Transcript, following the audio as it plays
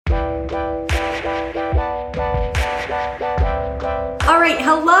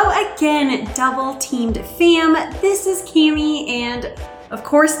hello again, Double Teamed fam. This is Cami, and of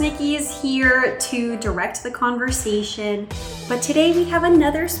course Nikki is here to direct the conversation. But today we have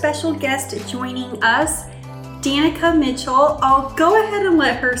another special guest joining us, Danica Mitchell. I'll go ahead and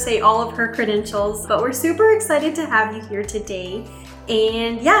let her say all of her credentials, but we're super excited to have you here today.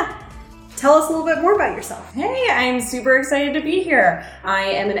 And yeah, tell us a little bit more about yourself. Hey, I'm super excited to be here. I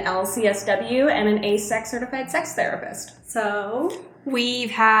am an LCSW and an AASECT certified sex therapist. So we've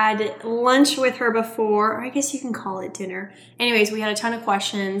had lunch with her before, or I guess you can call it dinner. Anyways, we had a ton of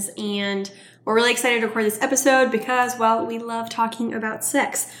questions, and we're really excited to record this episode because, well, we love talking about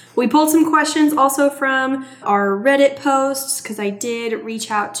sex. We pulled some questions also from our Reddit posts, because I did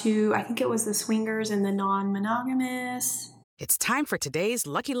reach out to, I think it was the swingers and the non-monogamous. It's time for today's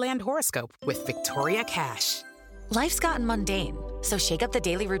Lucky Land horoscope with Victoria Cash. Life's gotten mundane, so shake up the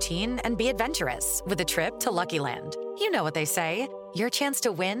daily routine and be adventurous with a trip to Lucky Land. You know what they say, your chance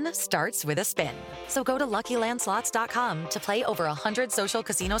to win starts with a spin. So go to LuckyLandSlots.com to play over 100 social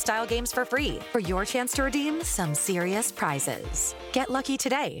casino-style games for free for your chance to redeem some serious prizes. Get lucky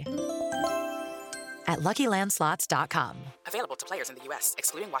today at LuckyLandSlots.com. Available to players in the U.S.,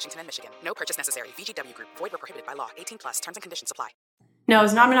 excluding Washington and Michigan. No purchase necessary. VGW Group. Void where prohibited by law. 18+. Terms and conditions apply. No,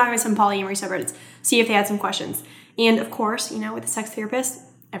 it's non-monogamous and polyamory subreddits. See if they had some questions. And of course, with a sex therapist,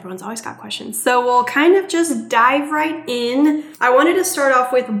 everyone's always got questions. So we'll kind of just dive right in. I wanted to start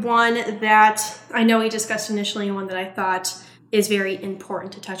off with one that I know we discussed initially, and one that I thought is very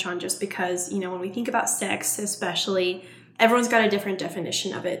important to touch on, just because, when we think about sex especially, everyone's got a different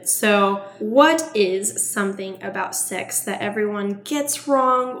definition of it. So what is something about sex that everyone gets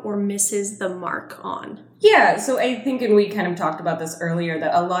wrong or misses the mark on? Yeah, so I think, and we kind of talked about this earlier,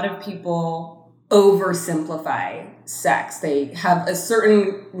 that a lot of people oversimplify sex. They have a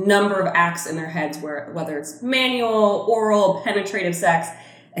certain number of acts in their heads, whether it's manual, oral, penetrative sex,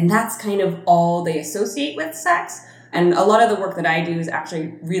 and that's kind of all they associate with sex. And a lot of the work that I do is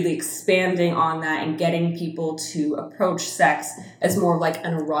actually really expanding on that and getting people to approach sex as more like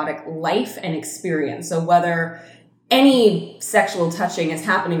an erotic life and experience. So whether any sexual touching is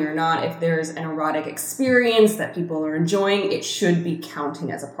happening or not, if there's an erotic experience that people are enjoying, it should be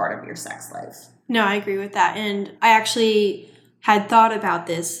counting as a part of your sex life. No, I agree with that. And I actually had thought about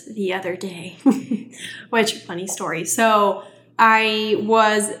this the other day, which, funny story. So I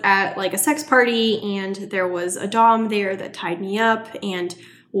was at like a sex party, and there was a dom there that tied me up and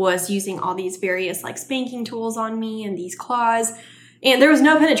was using all these various like spanking tools on me and these claws, and there was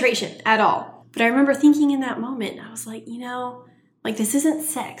no penetration at all. But I remember thinking in that moment, I was like, this isn't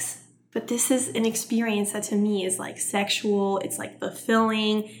sex, but this is an experience that to me is like sexual. It's like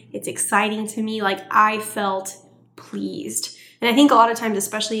fulfilling. It's exciting to me. Like, I felt pleased. And I think a lot of times,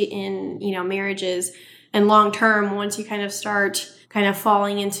 especially in, marriages and long term, once you kind of start kind of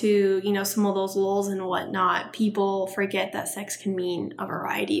falling into, some of those lulls and whatnot, people forget that sex can mean a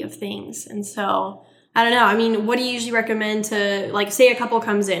variety of things. And so I don't know. I mean, what do you usually recommend to, like, say a couple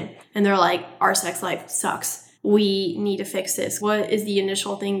comes in and they're like, our sex life sucks. We need to fix this. What is the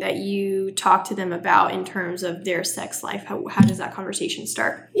initial thing that you talk to them about in terms of their sex life? How does that conversation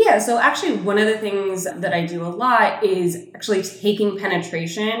start? Yeah, so actually one of the things that I do a lot is actually taking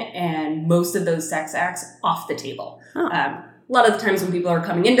penetration and most of those sex acts off the table. Oh. A lot of the times when people are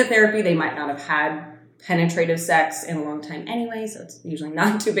coming into therapy, they might not have had penetrative sex in a long time anyway, so it's usually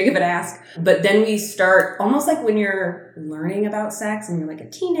not too big of an ask. But then we start almost like when you're learning about sex and you're like a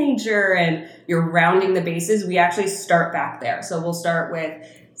teenager and you're rounding the bases, we actually start back there. So we'll start with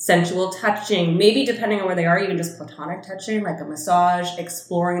sensual touching, maybe depending on where they are, even just platonic touching, like a massage,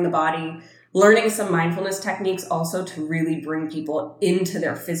 exploring the body, learning some mindfulness techniques also to really bring people into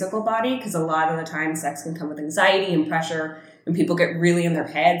their physical body, because a lot of the time sex can come with anxiety and pressure and people get really in their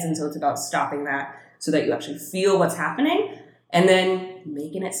heads, and so it's about stopping that so that you actually feel what's happening, and then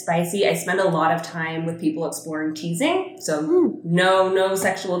making it spicy. I spend a lot of time with people exploring teasing. So no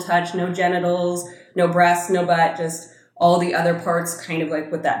sexual touch, no genitals, no breasts, no butt, just all the other parts, kind of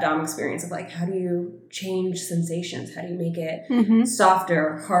like with that dom experience of like, how do you change sensations? How do you make it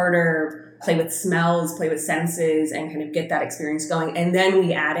softer, harder, play with smells, play with senses, and kind of get that experience going. And then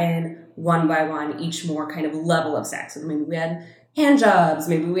we add in one by one each more kind of level of sex. So maybe we add hand jobs,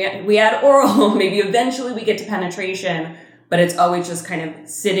 maybe we add oral, maybe eventually we get to penetration, but it's always just kind of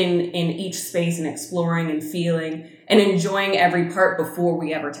sitting in each space and exploring and feeling and enjoying every part before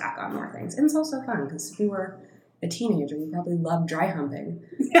we ever tack on more things. And it's also fun, because if you were a teenager, you probably loved dry humping.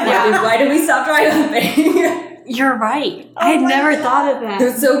 Yeah. Why did we stop dry humping? You're right. I had never thought of that. It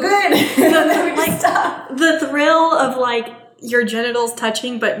was so good. The thrill of like your genitals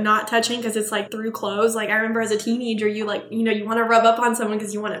touching but not touching because it's like through clothes. Like I remember as a teenager, you like, you know, you want to rub up on someone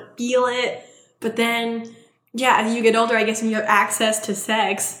because you want to feel it. But then, yeah, as you get older, I guess when you have access to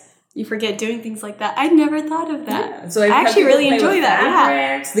sex, you forget doing things like that. I'd never thought of that. Yeah. So I actually really enjoy that.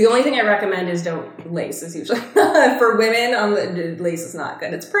 Fabrics. The only thing I recommend is don't lace is usually for women. The lace is not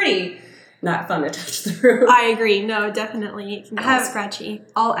good. It's pretty not fun to touch through. I agree. No, definitely. It can get scratchy.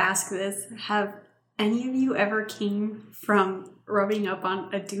 I'll ask this. Have any of you ever came from rubbing up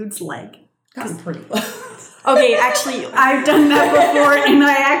on a dude's leg? Gotten pretty close. Okay, actually, I've done that before, and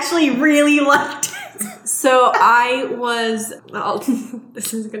I actually really liked it. So I was,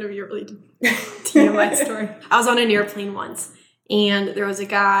 this is going to be a really TMI story. I was on an airplane once, and there was a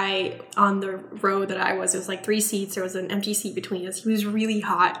guy on the row that I was. It was like 3 seats. There was an empty seat between us. He was really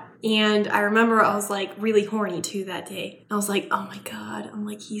hot. And I remember I was like really horny too that day. I was like, oh my God. I'm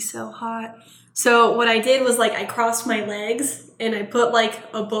like, he's so hot. So what I did was like I crossed my legs and I put like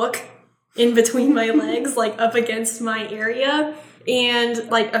a book in between my legs, like up against my area. And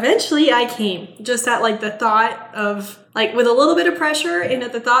like eventually I came just at like the thought of like with a little bit of pressure and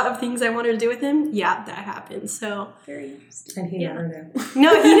at the thought of things I wanted to do with him. Yeah, that happened. So very interesting. And he never knew.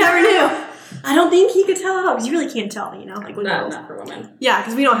 No, he never knew. I don't think he could tell at all because you really can't tell, you know, like with girls. Not for women. Yeah,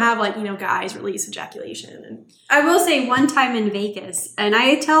 because we don't have like, you know, guys release ejaculation. And I will say one time in Vegas, and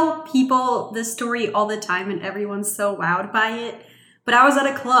I tell people this story all the time and everyone's so wowed by it, but I was at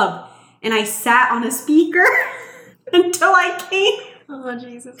a club and I sat on a speaker until I came. Oh,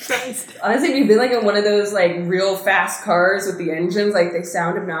 Jesus Christ. Honestly, if you've been like in one of those like real fast cars with the engines, like they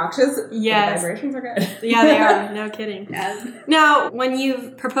sound obnoxious. Yes. The vibrations are good. Yeah, they are. No kidding. Yes. Now, when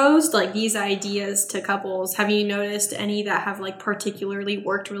you've proposed like these ideas to couples, have you noticed any that have like particularly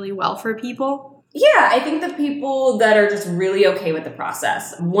worked really well for people? Yeah, I think the people that are just really okay with the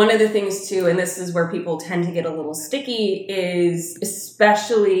process. One of the things too, and this is where people tend to get a little sticky, is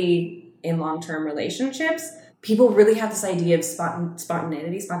especially in long-term relationships, people really have this idea of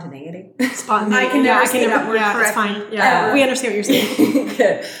spontaneity. I can never say that word correctly. It's fine. Yeah, we understand what you're saying.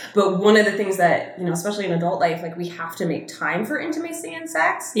 Good. But one of the things that, you know, especially in adult life, like we have to make time for intimacy and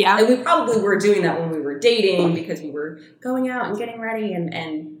sex. Yeah. And we probably were doing that when we were dating because we were going out and getting ready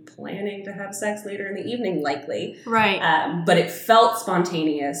and planning to have sex later in the evening, likely. Right. But it felt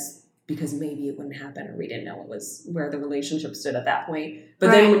spontaneous because maybe it wouldn't happen or we didn't know where the relationship stood at that point.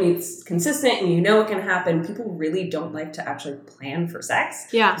 But then when it's consistent and you know it can happen, people really don't like to actually plan for sex.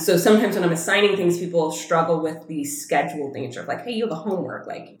 Yeah. So sometimes when I'm assigning things, people struggle with the scheduled nature of like, hey, you have a homework.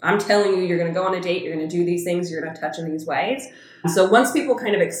 Like, I'm telling you, you're going to go on a date, you're going to do these things, you're going to touch in these ways. So once people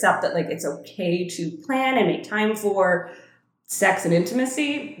kind of accept that like it's okay to plan and make time for sex and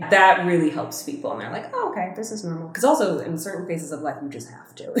intimacy, that really helps people. And they're like, oh, okay, this is normal. Because also in certain phases of life, you just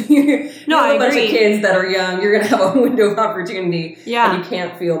have to. No, I have a bunch agree. of kids that are young, you're going to have a window of opportunity. Yeah. And you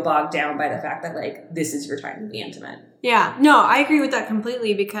can't feel bogged down by the fact that like, this is your time to be intimate. Yeah. No, I agree with that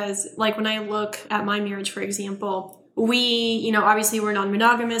completely because like when I look at my marriage, for example, we, you know, obviously we're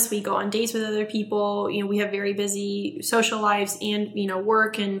non-monogamous. We go on dates with other people. You know, we have very busy social lives and, you know,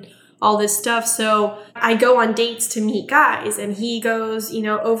 work and all this stuff. So I go on dates to meet guys and he goes, you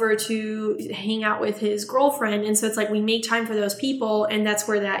know, over to hang out with his girlfriend. And so it's like we make time for those people. And that's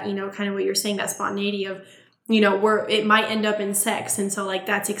where that, you know, kind of what you're saying, that spontaneity of, you know, where it might end up in sex. And so like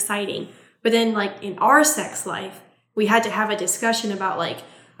that's exciting. But then like in our sex life, we had to have a discussion about like,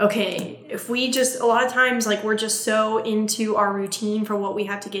 okay, if we just, a lot of times, like, we're just so into our routine for what we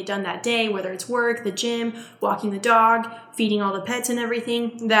have to get done that day, whether it's work, the gym, walking the dog, feeding all the pets and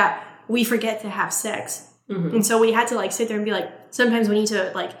everything, that we forget to have sex. Mm-hmm. And so we had to, like, sit there and be like, sometimes we need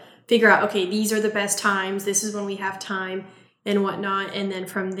to, like, figure out, okay, these are the best times, this is when we have time and whatnot, and then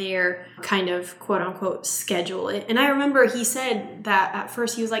from there kind of quote unquote schedule it. And I remember he said that at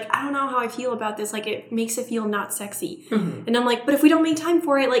first he was like, I don't know how I feel about this, like it makes it feel not sexy. Mm-hmm. And I'm like, but if we don't make time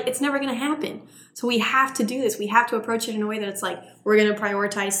for it, like it's never gonna happen. So we have to do this. We have to approach it in a way that it's like we're gonna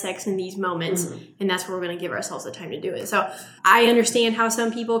prioritize sex in these moments, mm-hmm. and that's where we're gonna give ourselves the time to do it. So I understand how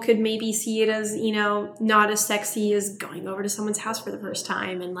some people could maybe see it as, you know, not as sexy as going over to someone's house for the first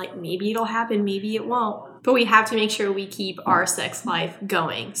time, and like maybe it'll happen, maybe it won't. But we have to make sure we keep our sex life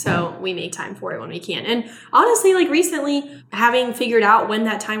going. So we make time for it when we can. And honestly, like recently, having figured out when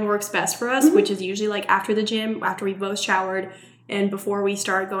that time works best for us, mm-hmm. which is usually like after the gym, after we both showered, and before we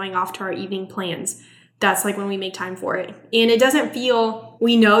start going off to our evening plans, that's like when we make time for it. And it doesn't feel,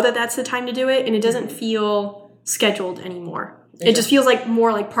 we know that that's the time to do it, and it doesn't feel scheduled anymore. It just feels like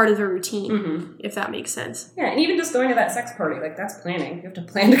more like part of the routine, if that makes sense. Yeah, and even just going to that sex party, like that's planning. You have to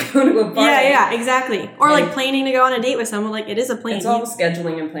plan to go to a party. Yeah, exactly. Or like planning to go on a date with someone, like it is a plan. It's all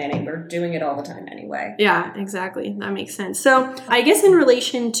scheduling and planning. We're doing it all the time anyway. Yeah, exactly. That makes sense. So I guess in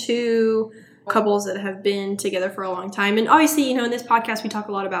relation to couples that have been together for a long time, and obviously, you know, in this podcast, we talk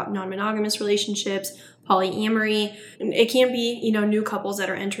a lot about non-monogamous relationships, polyamory. It can be, you know, new couples that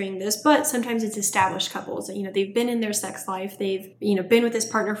are entering this, but sometimes it's established couples that, you know, they've been in their sex life, they've, you know, been with this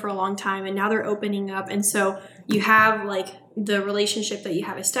partner for a long time, and now they're opening up. And so you have like the relationship that you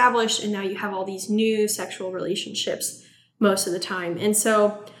have established, and now you have all these new sexual relationships most of the time. And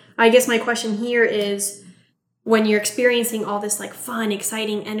so I guess my question here is, when you're experiencing all this like fun,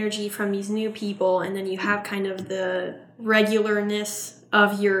 exciting energy from these new people, and then you have kind of the regularness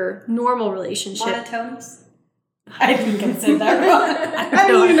of your normal relationship. Monotonous? I think I said that wrong. I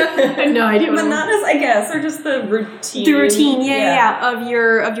have no idea. Monotonous, I guess, or just the routine. The routine, yeah, of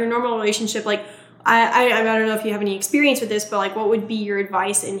your normal relationship. Like, I don't know if you have any experience with this, but like, what would be your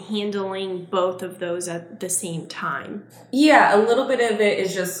advice in handling both of those at the same time? Yeah, a little bit of it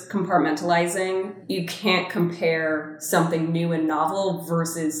is just compartmentalizing. You can't compare something new and novel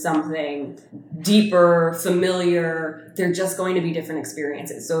versus something deeper, familiar. They're just going to be different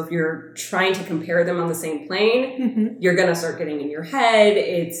experiences. So if you're trying to compare them on the same plane, you're going to start getting in your head.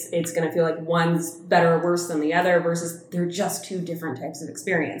 It's going to feel like one's better or worse than the other versus they're just two different types of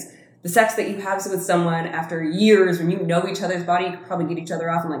experience. The sex that you have with someone after years, when you know each other's body, you could probably get each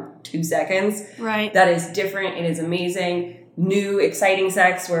other off in like 2 seconds. Right. That is different. It is amazing. New, exciting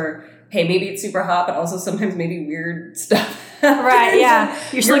sex where, hey, maybe it's super hot, but also sometimes maybe weird stuff. Right, yeah.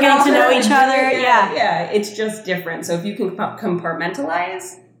 You're still getting to know each other. Yeah. Yeah, it's just different. So if you can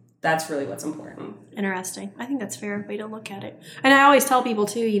compartmentalize, that's really what's important. Interesting. I think that's a fair way to look at it. And I always tell people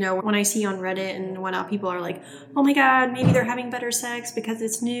too, you know, when I see on Reddit and whatnot, people are like, oh my God, maybe they're having better sex because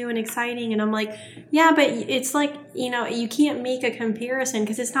it's new and exciting. And I'm like, yeah, but it's like, you know, you can't make a comparison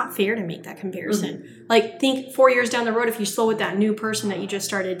because it's not fair to make that comparison. Like, think 4 years down the road, if you're still with that new person that you just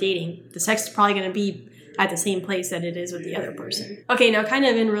started dating, the sex is probably going to be at the same place that it is with the other person. Okay, now kind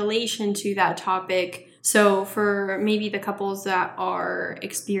of in relation to that topic, so for maybe the couples that are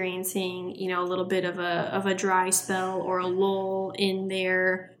experiencing, you know, a little bit of a dry spell or a lull in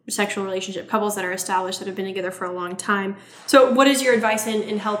their sexual relationship, couples that are established that have been together for a long time. So what is your advice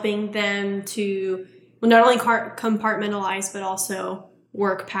in helping them to not only compartmentalize, but also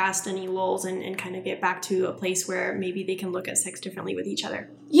work past any lulls and kind of get back to a place where maybe they can look at sex differently with each other?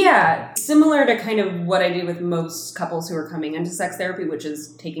 Yeah, similar to kind of what I do with most couples who are coming into sex therapy, which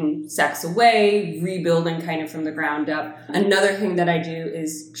is taking sex away, rebuilding kind of from the ground up. Another thing that I do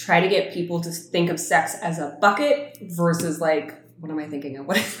is try to get people to think of sex as a bucket versus like, what am I thinking of?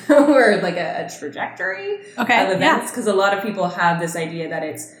 What is the word? Like a trajectory of events. Because a lot of people have this idea that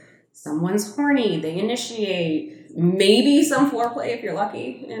it's someone's horny, they initiate, maybe some foreplay if you're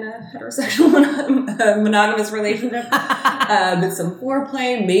lucky in a heterosexual monogamous relationship, but some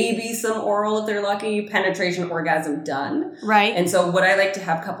foreplay, maybe some oral if they're lucky, penetration, orgasm, done. Right. And so what I like to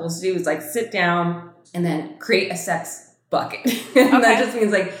have couples do is like sit down and then create a sex bucket. And that just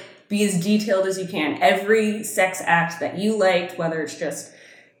means like be as detailed as you can. Every sex act that you liked, whether it's just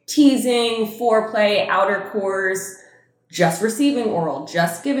teasing, foreplay, outer course, just receiving oral,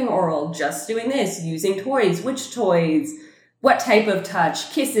 just giving oral, just doing this, using toys, which toys, what type of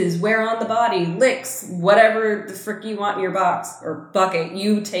touch, kisses, where on the body, licks, whatever the frick you want in your box or bucket,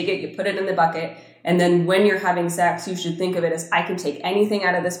 you take it, you put it in the bucket. And then when you're having sex, you should think of it as I can take anything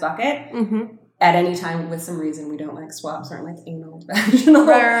out of this bucket at any time with some reason. We don't like swaps, aren't like anal, vaginal.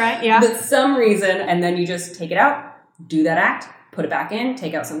 Right, yeah. But some reason, and then you just take it out, do that act, put it back in,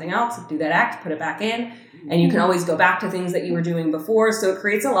 take out something else, do that act, put it back in. And you can always go back to things that you were doing before. So it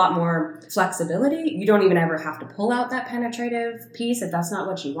creates a lot more flexibility. You don't even ever have to pull out that penetrative piece if that's not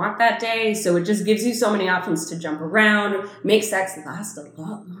what you want that day. So it just gives you so many options to jump around, make sex last a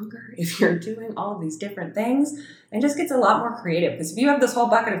lot longer if you're doing all of these different things. And just gets a lot more creative. Because if you have this whole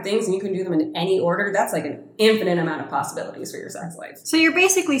bucket of things and you can do them in any order, that's like an infinite amount of possibilities for your sex life. So you're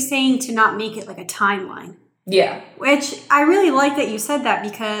basically saying to not make it like a timeline. Yeah. Which I really like that you said that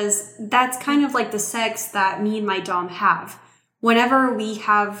because that's kind of like the sex that me and my dom have. Whenever we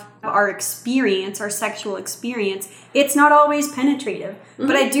have our experience, our sexual experience, it's not always penetrative.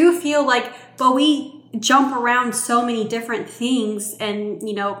 But I do feel like, but we jump around so many different things and,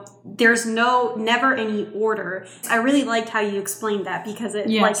 you know, there's never any order. I really liked how you explained that because it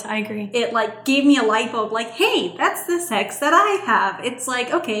I agree. It like gave me a light bulb like, hey, that's the sex that I have. It's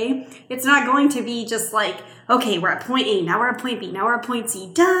like, okay, it's not going to be just like, okay, we're at point A, now we're at point B, now we're at point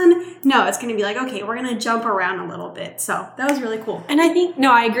C, done. No, it's going to be like, okay, we're going to jump around a little bit. So that was really cool. And I think,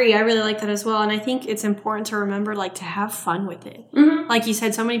 no, I agree. I really like that as well. And I think it's important to remember, like, to have fun with it. Mm-hmm. Like you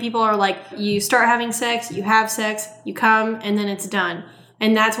said, so many people are like, you start having sex, you have sex, you come, and then it's done.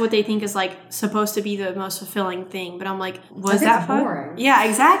 And that's what they think is, like, supposed to be the most fulfilling thing. But I'm like, was that fun? Boring. Yeah,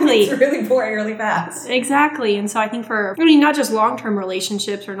 exactly. It's really boring really fast. Exactly. And so I think not just long-term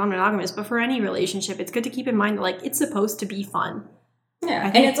relationships or non-monogamous, but for any relationship, it's good to keep in mind that, like, it's supposed to be fun. Yeah,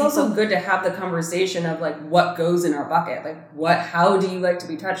 and it's also good to have the conversation of, like, what goes in our bucket. Like, how do you like to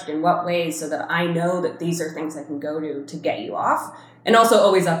be touched, in what ways, so that I know that these are things I can go to get you off. And also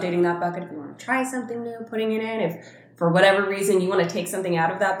always updating that bucket if you want to try something new, putting it in. If for whatever reason you want to take something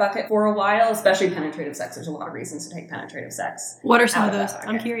out of that bucket for a while, especially penetrative sex. There's a lot of reasons to take penetrative sex. What are some of those?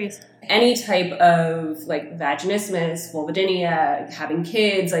 I'm curious. Any type of, like, vaginismus, vulvodynia, having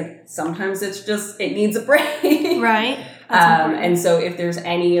kids, like, sometimes it's just, it needs a break. Right. And so if there's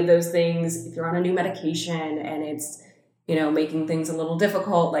any of those things, if you're on a new medication and it's, making things a little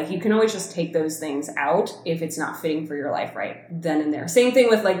difficult, like, you can always just take those things out if it's not fitting for your life right then and there. Same thing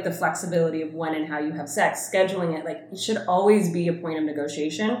with, like, the flexibility of when and how you have sex, scheduling it. Like, it should always be a point of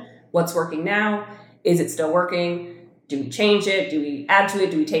negotiation. What's working now? Is it still working? Do we change it? Do we add to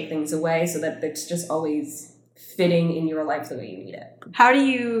it? Do we take things away? So that it's just always fitting in your life the way you need it. How do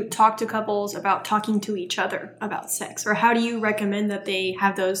you talk to couples about talking to each other about sex? Or how do you recommend that they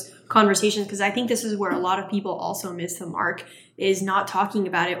have those conversations? Because I think this is where a lot of people also miss the mark, is not talking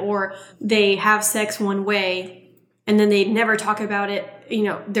about it. Or they have sex one way and then they never talk about it,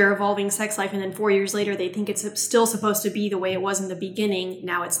 their evolving sex life. And then 4 years later, they think it's still supposed to be the way it was in the beginning.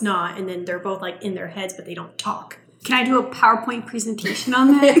 Now it's not. And then they're both, like, in their heads, but they don't talk. Can I do a PowerPoint presentation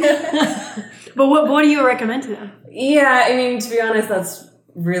on that? But what do you recommend to them? Yeah, I mean, to be honest, that's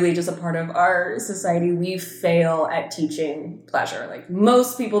really just a part of our society. We fail at teaching pleasure. Like,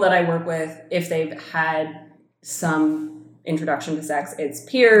 most people that I work with, if they've had some introduction to sex, it's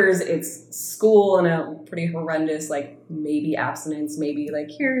peers, it's school, and a pretty horrendous, like, maybe abstinence, maybe,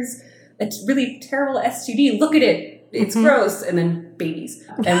 like, here's a really terrible STD, look at it. It's gross, and then babies.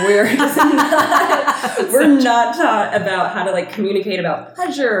 And we're not taught about how to, like, communicate about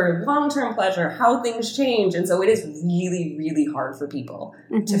pleasure, long-term pleasure, how things change. And so it is really, really hard for people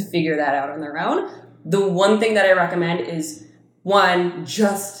to figure that out on their own. The one thing that I recommend is, one,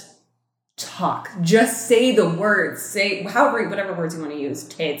 just talk. Just say the words. Say whatever words you want to use.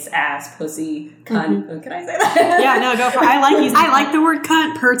 Tits, ass, pussy, cunt. Can I say that? Yeah, no, go for it. I like the word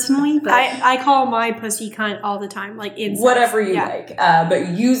cunt personally, but I call my pussy cunt all the time. Like, in whatever you like. But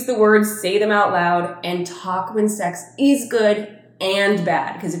use the words, say them out loud, and talk when sex is good and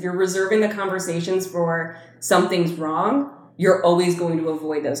bad. Because if you're reserving the conversations for something's wrong, you're always going to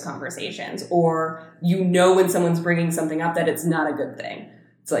avoid those conversations. Or when someone's bringing something up that it's not a good thing.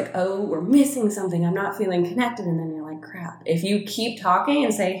 It's like, oh, we're missing something. I'm not feeling connected. And then you're like, crap. If you keep talking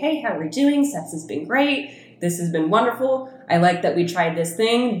and say, hey, how are we doing? Sex has been great. This has been wonderful. I like that we tried this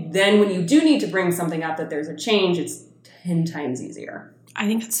thing. Then when you do need to bring something up that there's a change, it's 10 times easier. I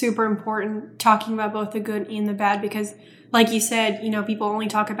think it's super important talking about both the good and the bad because, like you said, people only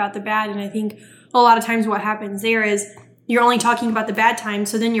talk about the bad. And I think a lot of times what happens there is you're only talking about the bad times.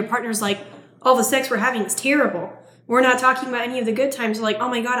 So then your partner's like, all the sex we're having is terrible. We're not talking about any of the good times. Like, oh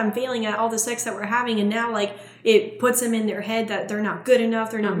my God, I'm failing at all the sex that we're having. And now, like, it puts them in their head that they're not good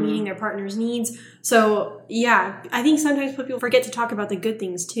enough. They're not meeting their partner's needs. So, yeah, I think sometimes people forget to talk about the good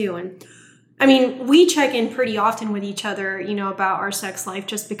things too. And I mean, we check in pretty often with each other, about our sex life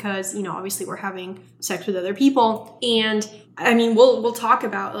just because, obviously we're having sex with other people. And I mean, we'll talk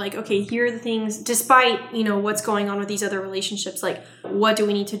about like, okay, here are the things, despite, what's going on with these other relationships, like what do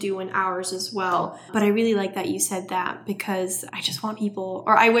we need to do in ours as well? But I really like that you said that because I just want people,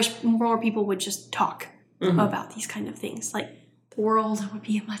 or I wish more people would just talk about these kind of things. Like the world would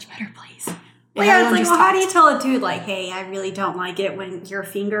be a much better place. Well, yeah, it's like, well, how do you tell a dude, like, hey, I really don't like it when your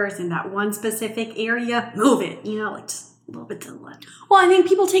finger is in that one specific area? Move it, like, just a little bit to the left. Well, I think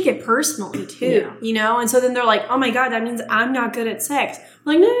people take it personally, too, And so then they're like, oh, my God, that means I'm not good at sex. I'm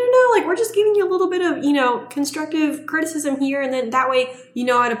like, no, like, we're just giving you a little bit of, constructive criticism here, and then that way you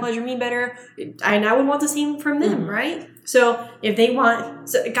know how to pleasure me better. And I would want the same from them, right? So if they want...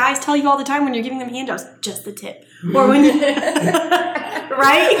 So guys tell you all the time when you're giving them handjobs, just the tip. Or when you...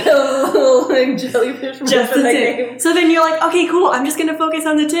 Right? A little like jellyfish. Just the tip. game. So then you're like, okay, cool. I'm just going to focus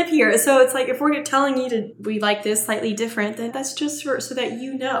on the tip here. So it's like, if we're telling you we like this slightly different, then that's just so that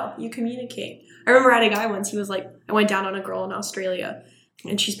you communicate. I remember I had a guy once, he was like, I went down on a girl in Australia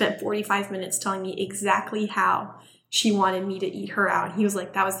and she spent 45 minutes telling me exactly how she wanted me to eat her out. And he was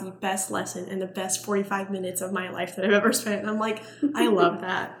like, that was the best lesson and the best 45 minutes of my life that I've ever spent. And I'm like, I love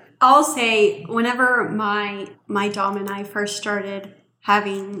that. I'll say, whenever my dom and I first started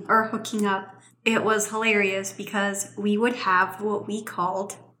hooking up, it was hilarious because we would have what we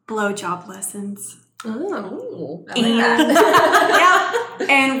called blowjob lessons. Oh, I like And, that. yeah,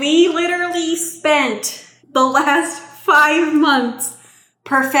 and we literally spent the last 5 months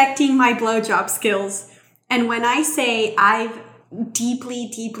perfecting my blowjob skills. And when I say I've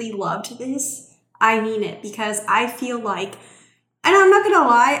deeply, deeply loved this, I mean it, because I feel like, and I'm not gonna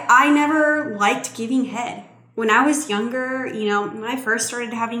lie, I never liked giving head. When I was younger, when I first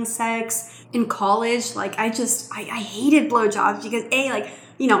started having sex in college, like I hated blowjobs because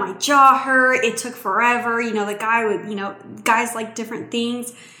my jaw hurt, it took forever, the guy would, guys like different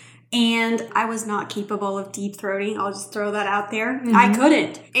things. And I was not capable of deep throating. I'll just throw that out there. Mm-hmm. I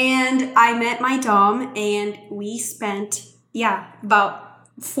couldn't. And I met my dom and we spent, about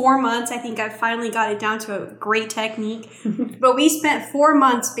 4 months. I think I finally got it down to a great technique. But we spent 4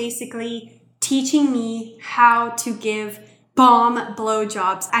 months basically teaching me how to give bomb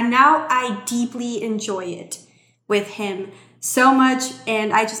blowjobs. And now I deeply enjoy it with him so much.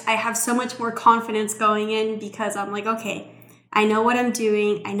 And I have so much more confidence going in because I'm like, okay, I know what I'm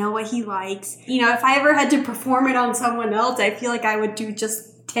doing. I know what he likes. If I ever had to perform it on someone else, I feel like I would do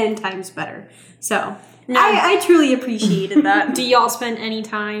just 10 times better. So I truly appreciated that. Do y'all spend any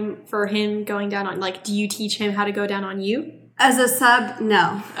time for him going down on, do you teach him how to go down on you? As a sub,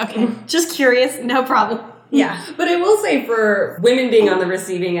 no. Okay. Just curious. No problem. Yeah. But I will say for women being on the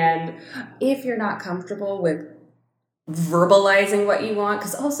receiving end, if you're not comfortable with verbalizing what you want,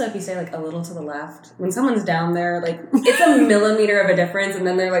 because also if you say a little to the left, when someone's down there, it's a millimeter of a difference and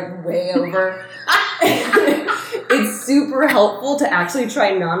then they're way over. It's super helpful to actually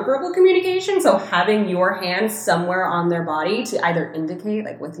try nonverbal communication. So having your hand somewhere on their body to either indicate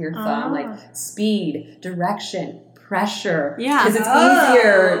with your thumb, speed, direction, pressure. Yeah. Because it's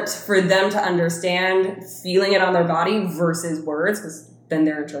easier for them to understand feeling it on their body versus words, because then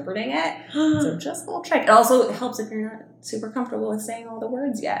they're interpreting it. So just a little trick. It also helps if you're not super comfortable with saying all the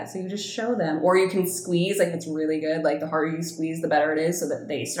words yet. So you just show them. Or you can squeeze. It's really good. The harder you squeeze, the better it is, so that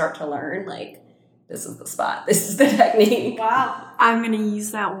they start to learn, this is the spot. This is the technique. Wow. I'm going to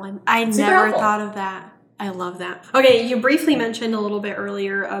use that one. I Super never helpful. thought of that. I love that. Okay, you briefly mentioned a little bit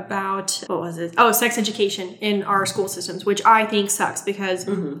earlier about, what was it? Oh, sex education in our school systems, which I think sucks because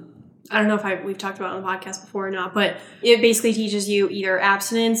I don't know if we've talked about it on the podcast before or not, but it basically teaches you either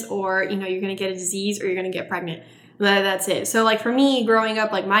abstinence or, you're going to get a disease or you're going to get pregnant. That's it. So for me growing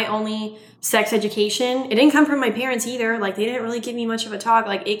up, my only sex education, it didn't come from my parents either. They didn't really give me much of a talk.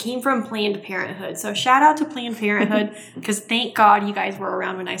 It came from Planned Parenthood. So shout out to Planned Parenthood because thank God you guys were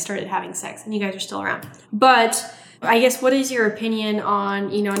around when I started having sex and you guys are still around. But I guess what is your opinion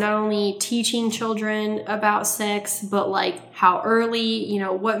on, not only teaching children about sex, but how early,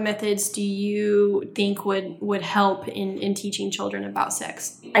 what methods do you think would help in teaching children about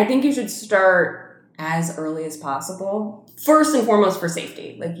sex? I think you should start as early as possible. First and foremost for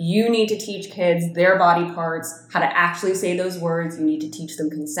safety. You need to teach kids their body parts, how to actually say those words. You need to teach them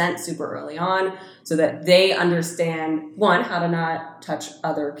consent super early on so that they understand, one, how to not touch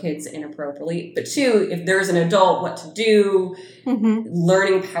other kids inappropriately, but two, if there's an adult, what to do.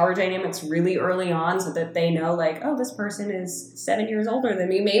 Learning power dynamics really early on so that they know, oh, this person is 7 years older than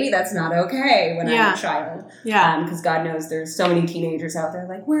me. Maybe that's not okay when I'm a child. Yeah. Because God knows there's so many teenagers out there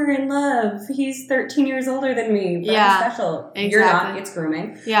we're in love. He's 13 years older than me. But I'm special. Exactly. You're not. It's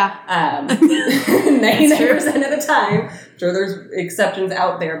grooming. Yeah. 99% of the time. Sure, there's exceptions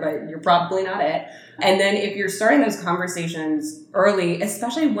out there, but you're probably not it. And then if you're starting those conversations early,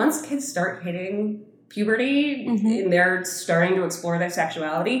 especially once kids start hitting puberty and they're starting to explore their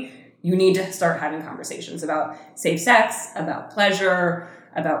sexuality, you need to start having conversations about safe sex, about pleasure,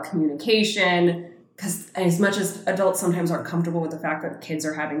 about communication. Because as much as adults sometimes aren't comfortable with the fact that kids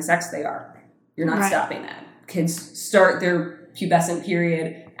are having sex, they are. You're not stopping that. Kids start their pubescent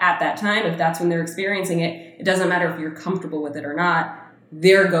period at that time. If that's when they're experiencing it, it doesn't matter if you're comfortable with it or not.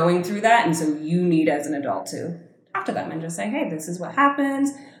 They're going through that. And so you need as an adult to talk to them and just say, hey, this is what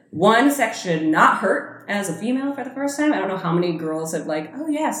happens. One, sex should not hurt as a female for the first time. I don't know how many girls have oh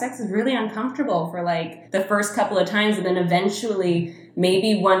yeah, sex is really uncomfortable for the first couple of times. And then eventually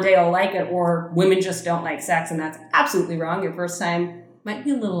maybe one day I'll like it, or women just don't like sex. And that's absolutely wrong. Your first time might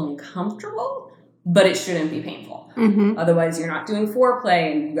be a little uncomfortable, but it shouldn't be painful. Mm-hmm. Otherwise, you're not doing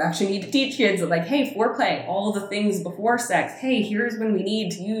foreplay, and you actually need to teach kids like, hey, foreplay, all the things before sex. Hey, here's when we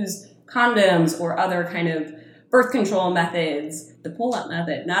need to use condoms or other kind of birth control methods. The pull-up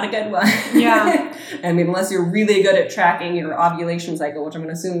method, not a good one. Yeah. I mean, unless you're really good at tracking your ovulation cycle, which I'm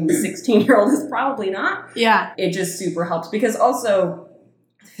going to assume the 16-year-old is probably not. Yeah. It just super helps, because also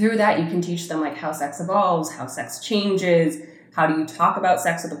through that you can teach them like how sex evolves, how sex changes, how do you talk about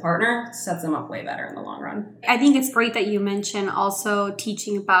sex with a partner. It sets them up way better in the long run. I think it's great that you mention also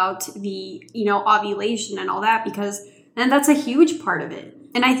teaching about the, ovulation and all that, and that's a huge part of it.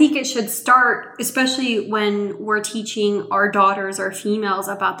 And I think it should start, especially when we're teaching our daughters or females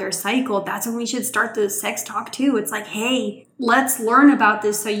about their cycle. That's when we should start the sex talk too. It's like, hey, let's learn about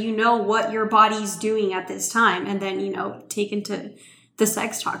this so you know what your body's doing at this time. And then, take into the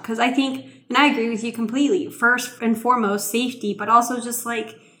sex talk. Because I think, and I agree with you completely, first and foremost, safety, but also just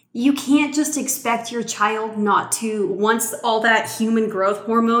like, you can't just expect your child not to, once all that human growth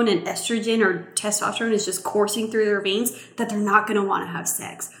hormone and estrogen or testosterone is just coursing through their veins, that they're not going to want to have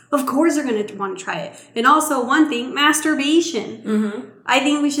sex. Of course they're going to want to try it. And also one thing, masturbation. Mm-hmm. I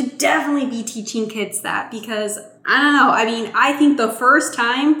think we should definitely be teaching kids that, because, I don't know, I mean, I think the first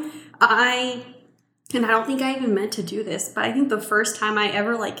time and I don't think I even meant to do this, but I think the first time I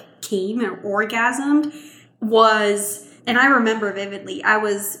ever came or orgasmed was, and I remember vividly, I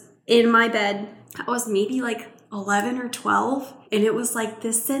was in my bed. I was maybe 11 or 12, and it was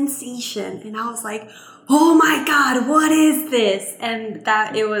this sensation. And I was like, oh my God, what is this? And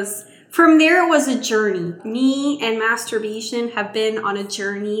from there, it was a journey. Me and masturbation have been on a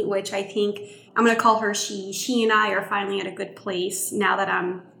journey, which I think I'm going to call her she. She and I are finally at a good place now that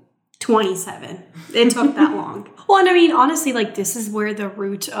I'm 27. It took that long. Well, and I mean, honestly, this is where the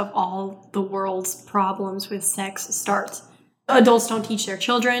root of all the world's problems with sex starts. Adults don't teach their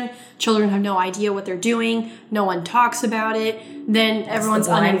children. Children have no idea what they're doing. No one talks about it. Then everyone's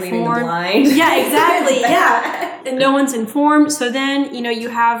uninformed. Yeah, exactly. Yeah. And no one's informed. So then, you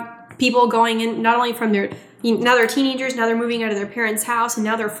have people going in, not only from now they're teenagers, now they're moving out of their parents' house, and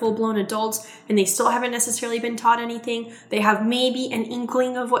now they're full-blown adults, and they still haven't necessarily been taught anything. They have maybe an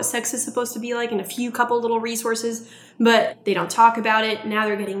inkling of what sex is supposed to be like and a couple little resources, but they don't talk about it. Now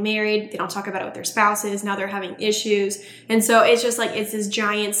they're getting married. They don't talk about it with their spouses. Now they're having issues. And so it's just it's this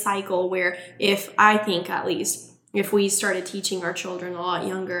giant cycle where if we started teaching our children a lot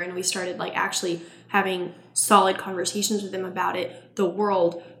younger and we started actually having solid conversations with them about it, the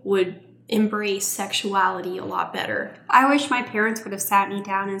world would embrace sexuality a lot better. I wish my parents would have sat me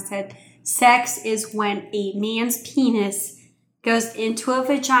down and said, sex is when a man's penis goes into a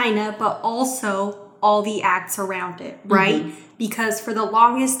vagina, but also all the acts around it, right? Mm-hmm. Because for the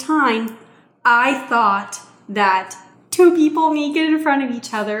longest time, I thought that two people naked in front of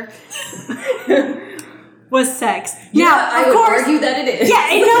each other was sex. Yeah, now, I would argue that it is. Yeah,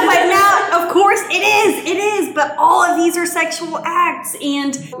 I know, but now, of course, it is. But all of these are sexual acts.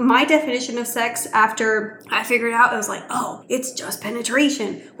 And my definition of sex, after I figured out, it was it's just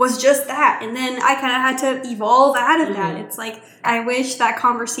penetration, was just that. And then I kind of had to evolve out of that. It's I wish that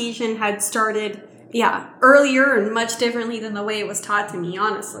conversation had started earlier and much differently than the way it was taught to me,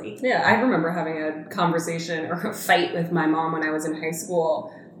 honestly. Yeah, I remember having a conversation or a fight with my mom when I was in high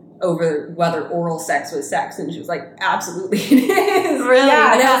school over whether oral sex was sex, and she was like, absolutely it is. Really?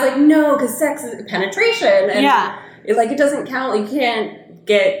 Yeah. And I was like, no, because sex is penetration. And it doesn't count. You can't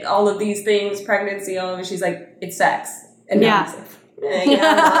get all of these things, pregnancy, all of it. She's like, it's sex. And now I was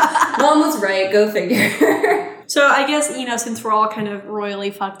like, Mom was right, go figure. So I guess, since we're all kind of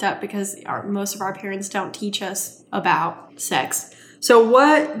royally fucked up because most of our parents don't teach us about sex. So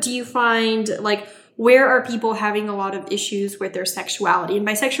what do you find, where are people having a lot of issues with their sexuality? And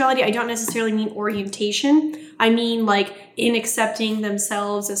by sexuality, I don't necessarily mean orientation. I mean, in accepting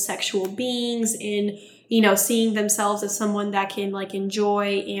themselves as sexual beings, in, seeing themselves as someone that can,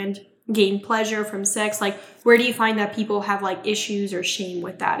 enjoy and gain pleasure from sex. Where do you find that people have, issues or shame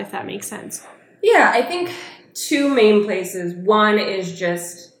with that, if that makes sense? Yeah, I think two main places. One is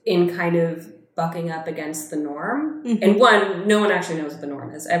just in kind of bucking up against the norm. Mm-hmm. And one, no one actually knows what the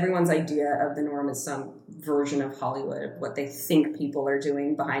norm is. Everyone's idea of the norm is some version of Hollywood, what they think people are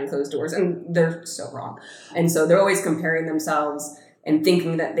doing behind closed doors, and they're so wrong. And so they're always comparing themselves and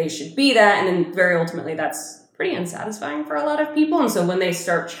thinking that they should be that, and then very ultimately that's pretty unsatisfying for a lot of people. And so when they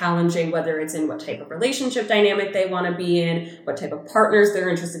start challenging whether it's in what type of relationship dynamic they want to be in, what type of partners they're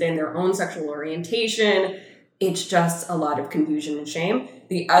interested in, their own sexual orientation, it's just a lot of confusion and shame.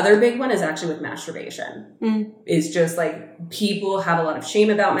 The other big one is actually with masturbation. It's just people have a lot of shame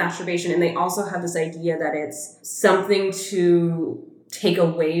about masturbation, and they also have this idea that it's something to take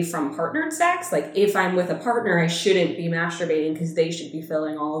away from partnered sex. Like if I'm with a partner, I shouldn't be masturbating because they should be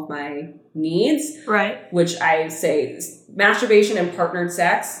filling all of my needs. Right. Which I say masturbation and partnered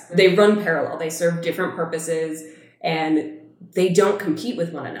sex, they run parallel. They serve different purposes and they don't compete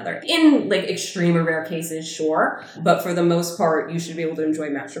with one another. In like extreme or rare cases, sure. But for the most part, you should be able to enjoy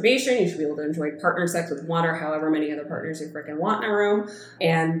masturbation. You should be able to enjoy partner sex with one or however many other partners you freaking want in a room.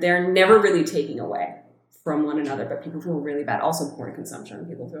 And they're never really taking away from one another, but people feel really bad. Also porn consumption.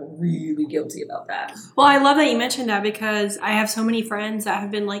 People feel really guilty about that. Well, I love that you mentioned that because I have so many friends that have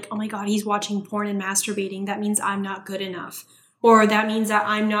been like, oh my God, he's watching porn and masturbating. That means I'm not good enough. Or that means that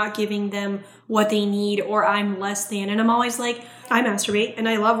I'm not giving them what they need or I'm less than. And I'm always like, I masturbate and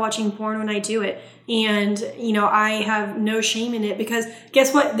I love watching porn when I do it. And, you know, I have no shame in it because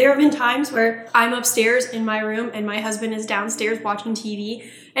guess what? There have been times where I'm upstairs in my room and my husband is downstairs watching TV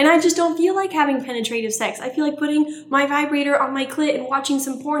and I just don't feel like having penetrative sex. I feel like putting my vibrator on my clit and watching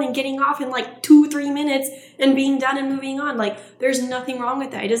some porn and getting off in like 2-3 minutes and being done and moving on. Like there's nothing wrong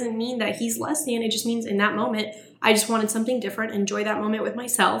with that. It doesn't mean that he's less than. It just means in that moment, I just wanted something different, enjoy that moment with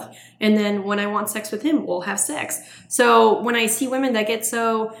myself. And then when I want sex with him, we'll have sex. So when I see women that get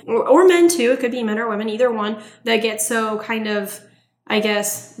so, or men too, it could be men or women, either one, that get so kind of, I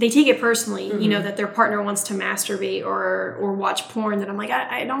guess, they take it personally, you know, that their partner wants to masturbate or watch porn, that I'm like,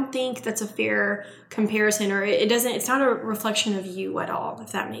 I don't think that's a fair comparison, or it's not a reflection of you at all,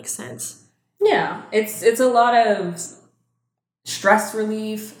 if that makes sense. Yeah, it's a lot of stress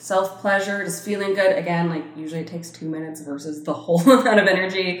relief, self-pleasure, just feeling good. Again, like usually it takes 2 minutes versus the whole amount of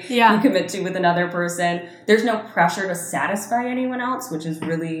energy you commit to with another person. There's no pressure to satisfy anyone else, which is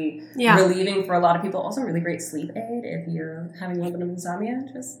really relieving for a lot of people. Also really great sleep aid if you're having a little bit of insomnia.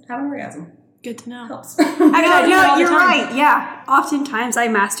 Just have an orgasm. Good to know. Helps. Actually, no, you're right. Yeah. Oftentimes I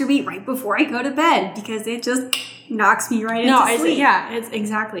masturbate right before I go to bed because it just knocks me right into sleep. It's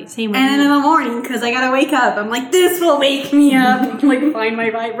exactly same with And me. then in the morning, because I gotta wake up, I'm like, this will wake me up. Like, find my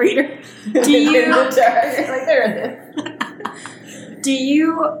vibrator. Do you? Like, there it is. Do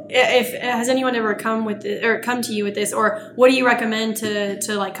you? If has anyone ever come to you with this, or what do you recommend to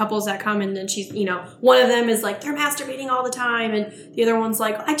like couples that come and then she's, you know, one of them is like they're masturbating all the time and the other one's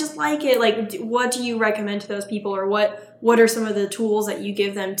like I just like it. Like, what do you recommend to those people, or what are some of the tools that you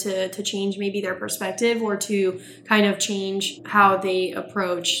give them to change maybe their perspective or to kind of change how they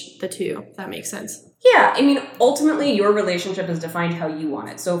approach the two? If that makes sense. Yeah, I mean, ultimately, your relationship is defined how you want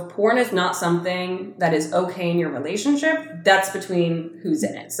it. So if porn is not something that is okay in your relationship, that's between who's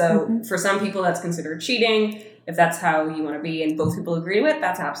in it. So for some people, that's considered cheating. If that's how you want to be and both people agree with,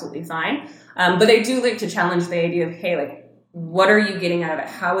 that's absolutely fine. But they do like to challenge the idea of, hey, like, what are you getting out of it?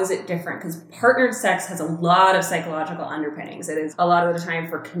 How is it different? Because partnered sex has a lot of psychological underpinnings. It is a lot of the time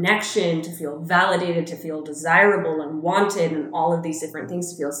for connection, to feel validated, to feel desirable and wanted, and all of these different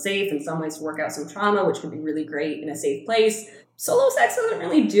things, to feel safe, in some ways to work out some trauma, which can be really great in a safe place. Solo sex doesn't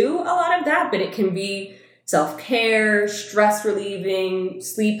really do a lot of that, but it can be self-care, stress relieving,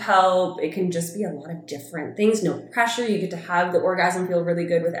 sleep help. It can just be a lot of different things. No pressure. You get to have the orgasm feel really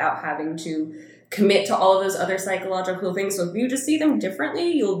good without having to commit to all of those other psychological things. So if you just see them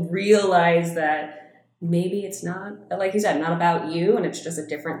differently, you'll realize that maybe it's not, like you said, not about you, and it's just a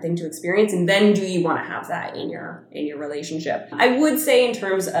different thing to experience. And then do you want to have that in your relationship? I would say in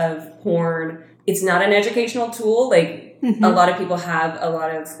terms of porn, it's not an educational tool. Like a lot of people have a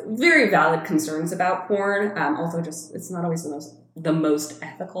lot of very valid concerns about porn. Also just, it's not always the most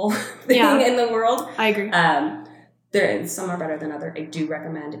ethical thing in the world. I agree. Some are better than others. I do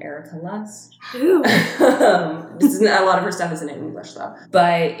recommend Erica Lust. Ooh. A lot of her stuff isn't in English though.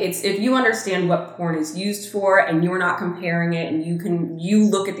 But it's, if you understand what porn is used for and you're not comparing it, and you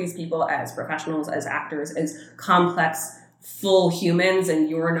look at these people as professionals, as actors, as complex, full humans, and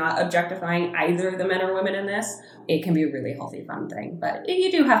you're not objectifying either the men or women in this, it can be a really healthy, fun thing. But you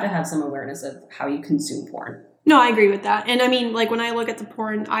do have to have some awareness of how you consume porn. No, I agree with that. And I mean, like when I look at the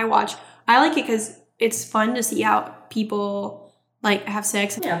porn I watch, I like it because it's fun to see how people like have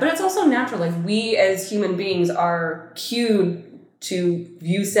sex. Yeah, but it's also natural. Like we as human beings are cued to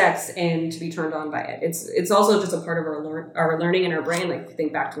view sex and to be turned on by it. It's also just a part of our learning in our brain. Like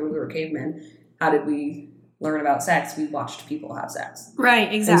think back to when we were cavemen. How did we learn about sex? We watched people have sex.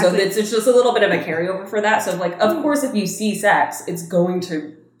 Right, exactly. And so it's just a little bit of a carryover for that. So like, of course, if you see sex, it's going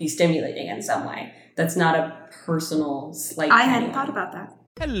to be stimulating in some way. That's not a personal slight. I hadn't thought about that.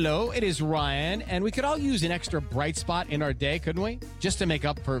 Hello, it is Ryan, and we could all use an extra bright spot in our day, couldn't we? Just to make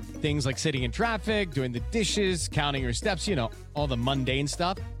up for things like sitting in traffic, doing the dishes, counting your steps, you know, all the mundane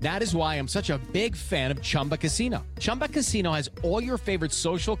stuff. That is why I'm such a big fan of Chumba Casino. Chumba Casino has all your favorite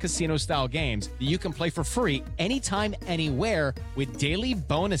social casino-style games that you can play for free anytime, anywhere with daily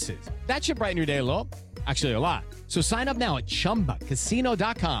bonuses. That should brighten your day a little. Actually, a lot. So sign up now at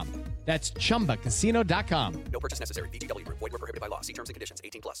ChumbaCasino.com. That's ChumbaCasino.com. No purchase necessary. VGW Group. Void where prohibited by law. See terms and conditions.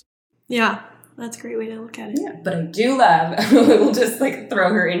 18+. Yeah, that's a great way to look at it. Yeah, but I do love, we'll just like throw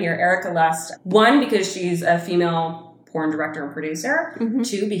her in here, Erica Lust. One, because she's a female porn director and producer. Mm-hmm.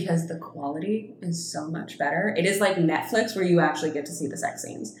 Two, because the quality is so much better. It is like Netflix where you actually get to see the sex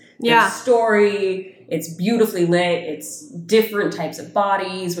scenes. Yeah. The story, it's beautifully lit, it's different types of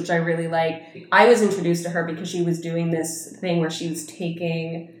bodies, which I really like. I was introduced to her because she was doing this thing where she was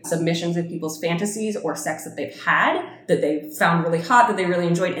taking submissions of people's fantasies or sex that they've had, that they found really hot, that they really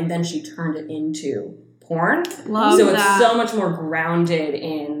enjoyed, and then she turned it into porn. Love so that. It's so much more grounded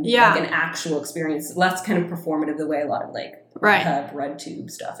in Yeah. like an actual experience, less kind of performative the way a lot of like bread tube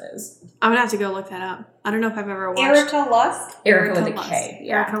stuff is. I'm gonna have to go look that up. I don't know if I've ever watched Erica Lust? Erica with a Lust. K.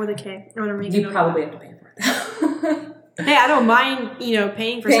 Yeah. Erica with a K. I'm gonna make You it probably have to pay for it. Hey, I don't mind,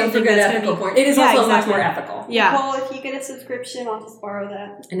 paying for Paying something for good that's ethical gonna be porn. It is Yeah, also much exactly. more ethical. Yeah. Well, if you get a subscription, I'll just borrow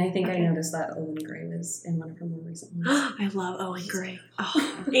that. And I think I noticed that Owen Gray was in one of her more recent ones. I love Owen Gray.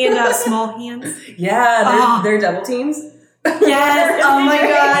 Oh. And Small Hands. Yeah, Oh. they're double teams. Yes. Oh my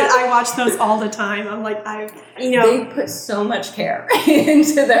god. I watch those all the time. I'm like, They put so much care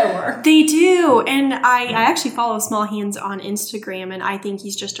into their work. They do. And I actually follow Small Hands on Instagram, and I think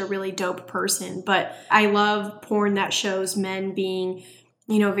he's just a really dope person. But I love porn that shows men being,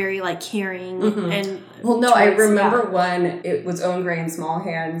 very like caring and Well, no, I towards- remember one. It was Owen Gray and Small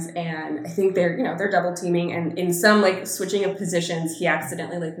Hands, and I think they're double teaming, and in some like switching of positions, he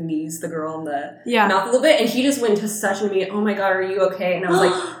accidentally like knees the girl in the mouth a little bit, and he just went to such an immediate, "Oh my god, are you okay?" And I was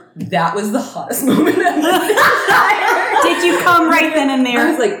like, that was the hottest moment of the entire. Did you come right then and I there?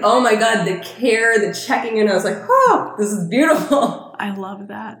 was like, oh my god, the care, the checking in. I was like, oh, this is beautiful. I love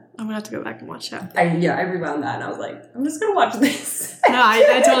that. I'm gonna have to go back and watch that. I rewound that, and I was like, I'm just gonna watch this. No,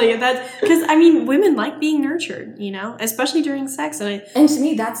 I totally get that. Because, women like being nurtured, especially during sex. And to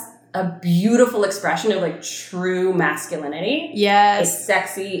me, that's a beautiful expression of like true masculinity. Yes. It's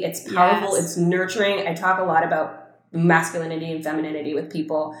sexy, it's powerful, Yes. it's nurturing. I talk a lot about masculinity and femininity with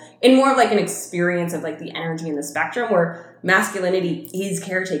people in more of like an experience of like the energy in the spectrum, where masculinity is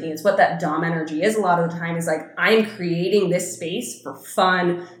caretaking. It's what that dom energy is a lot of the time, is like, I'm creating this space for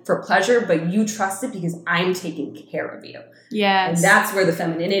fun, for pleasure, but you trust it because I'm taking care of you. Yes. And that's where the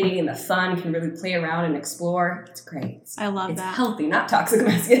femininity and the fun can really play around and explore. It's great. I love It's that. healthy, not toxic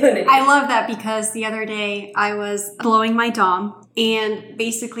masculinity. I love that because the other day I was blowing my dom, and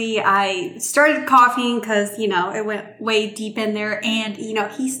basically I started coughing because, it went way deep in there, and,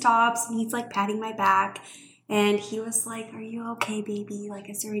 he stops and he's like patting my back. And he was like, "Are you okay, baby? Like,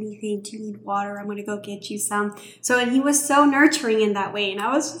 is there anything? Do you need water? I'm going to go get you some." So, and he was so nurturing in that way. And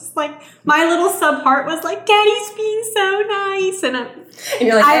I was just like, my little sub heart was like, "Daddy's being so nice." And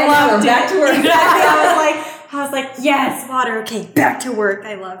you're like, I loved it. back to work. Exactly. I was like, yes, water. Okay, back to work.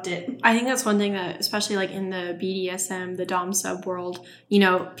 I loved it. I think that's one thing that, especially like in the BDSM, the Dom sub world,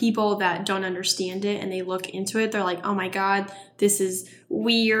 people that don't understand it and they look into it, they're like, "Oh my God, this is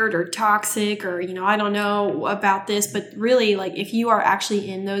weird or toxic," or, I don't know about this. But really, like, if you are actually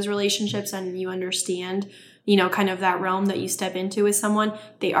in those relationships and you understand, kind of that realm that you step into with someone,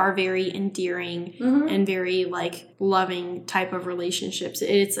 they are very endearing and very like loving type of relationships.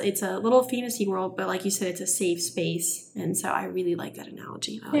 It's a little fantasy world, but like you said, it's a safe space. And so I really like that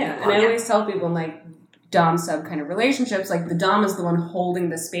analogy. I always tell people in like dom sub kind of relationships, like the dom is the one holding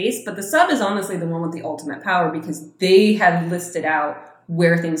the space, but the sub is honestly the one with the ultimate power, because they have listed out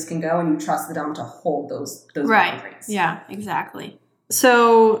where things can go, and you trust the dom to hold those right. boundaries. Yeah, exactly.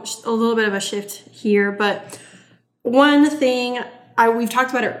 So a little bit of a shift here, but one thing we've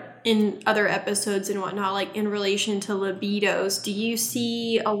talked about it in other episodes and whatnot, like in relation to libidos. Do you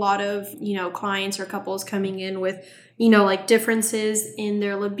see a lot of, clients or couples coming in with, like differences in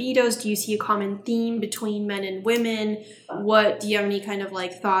their libidos? Do you see a common theme between men and women? Do you have any kind of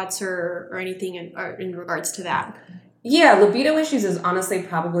like thoughts or anything in regards to that? Yeah, libido issues is honestly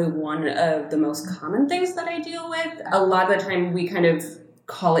probably one of the most common things that I deal with. A lot of the time we kind of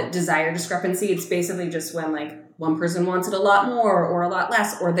call it desire discrepancy. It's basically just when like one person wants it a lot more or a lot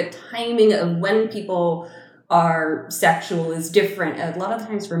less, or the timing of when people are sexual is different. A lot of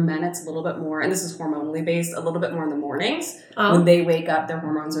times for men it's a little bit more, and this is hormonally based, a little bit more in the mornings. When they wake up, their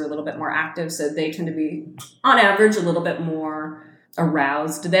hormones are a little bit more active, so they tend to be, on average, a little bit more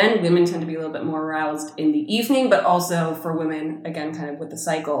aroused then. Women tend to be a little bit more aroused in the evening, but also for women, again, kind of with the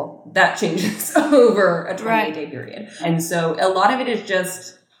cycle, that changes over a 28-day period. And so a lot of it is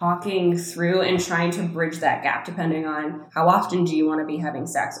just talking through and trying to bridge that gap depending on how often do you want to be having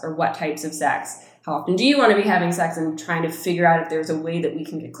sex or what types of sex. How often do you want to be having sex, and trying to figure out if there's a way that we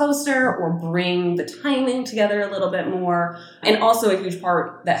can get closer or bring the timing together a little bit more. And also a huge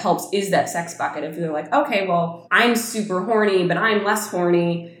part that helps is that sex bucket. If you're like, okay, well, I'm super horny, but I'm less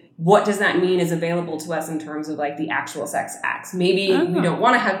horny. What does that mean is available to us in terms of like the actual sex acts? Maybe we don't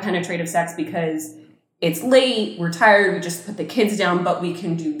want to have penetrative sex because it's late, we're tired, we just put the kids down, but we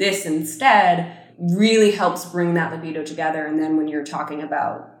can do this instead. Really helps bring that libido together. And then when you're talking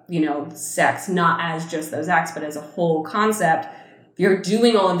about, sex, not as just those acts, but as a whole concept, if you're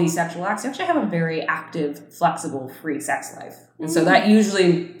doing all of these sexual acts, you actually have a very active, flexible, free sex life. And so that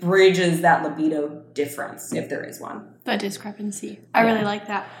usually bridges that libido difference, if there is one. The discrepancy. I really like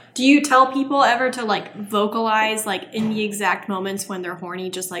that. Do you tell people ever to like vocalize like in the exact moments when they're horny,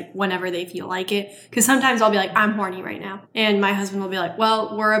 just like whenever they feel like it? Because sometimes I'll be like, I'm horny right now. And my husband will be like,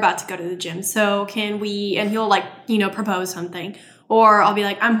 well, we're about to go to the gym. So can we, and he'll like, propose something. Or I'll be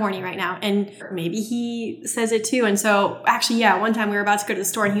like, I'm horny right now. And maybe he says it too. And so actually, one time we were about to go to the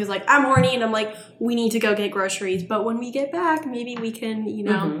store and he was like, I'm horny. And I'm like, we need to go get groceries. But when we get back, maybe we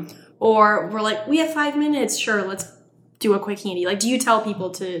can, or we're like, we have 5 minutes. Sure, let's do a quick handy. Like, do you tell people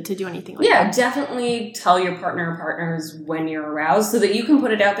to do anything like that? Yeah, definitely tell your partner or partners when you're aroused so that you can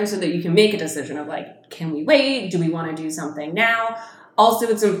put it out there so that you can make a decision of like, can we wait? Do we want to do something now? Also,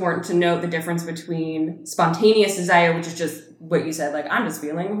 it's important to note the difference between spontaneous desire, which is just what you said, like, I'm just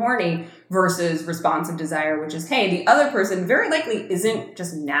feeling horny, versus responsive desire, which is, hey, the other person very likely isn't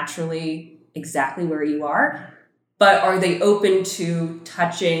just naturally exactly where you are, but are they open to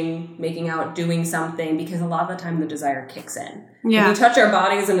touching, making out, doing something? Because a lot of the time the desire kicks in. Yeah. When we touch our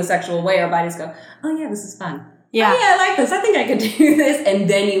bodies in a sexual way, our bodies go, oh yeah, this is fun. Yeah. Oh yeah, I like this. I think I could do this. And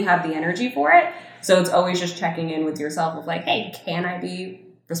then you have the energy for it. So it's always just checking in with yourself of like, hey, can I be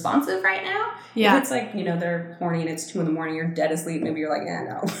responsive right now? Yeah. If it's like, they're horny and it's 2 a.m, you're dead asleep, maybe you're like,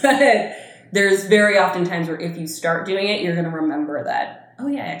 no. But there's very often times where if you start doing it, you're going to remember that, oh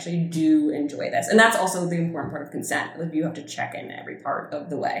yeah, I actually do enjoy this. And that's also the important part of consent. Like you have to check in every part of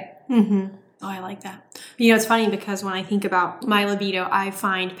the way. Mm-hmm. Oh, I like that. It's funny because when I think about my libido, I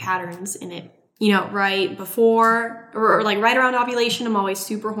find patterns in it. Right before or like right around ovulation, I'm always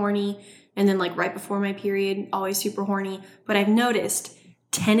super horny. And then like right before my period, always super horny. But I've noticed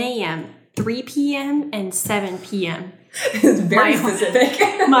 10 a.m., 3 p.m., and 7 p.m. It's very specific.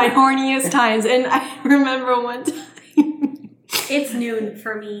 My horniest times. And I remember one time. It's noon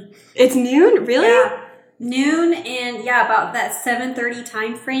for me. It's noon? Really? Yeah. Noon and about that 7:30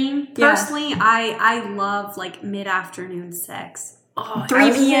 time frame. Yeah. Personally, I love like mid-afternoon sex. Oh,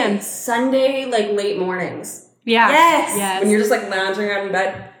 3 p.m. Sunday, like late mornings. Yeah. Yes. When you're just like lounging around in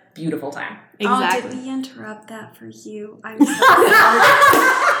bed, beautiful time. Exactly. Oh, did we interrupt that for you? I'm so sorry.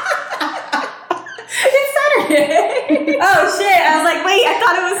 It's Saturday. Oh shit! I was like, wait, I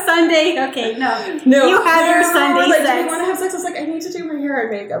thought it was Sunday. Okay, no. You have your Sunday like, sex. do you want to have sex? I was like, I need to do my hair and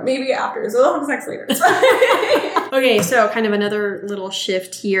makeup. Maybe after, so we'll have sex later. It's fine. Okay, so kind of another little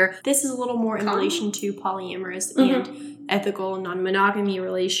shift here. This is a little more in relation to polyamorous and ethical non-monogamy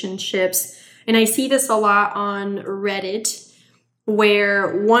relationships. And I see this a lot on Reddit,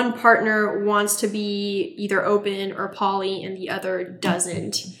 where one partner wants to be either open or poly and the other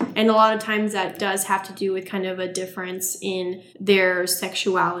doesn't. And a lot of times that does have to do with kind of a difference in their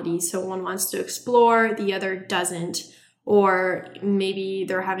sexuality. So one wants to explore, the other doesn't. Or maybe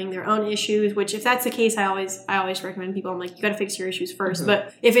they're having their own issues, which if that's the case, I always recommend people, I'm like, you got to fix your issues first.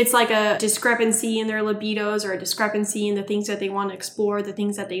 But if it's like a discrepancy in their libidos or a discrepancy in the things that they want to explore, the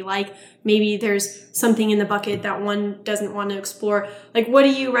things that they like, maybe there's something in the bucket that one doesn't want to explore. Like, what do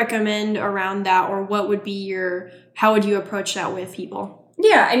you recommend around that? Or what would be how would you approach that with people?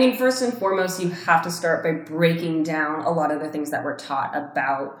 Yeah, I mean, first and foremost, you have to start by breaking down a lot of the things that we're taught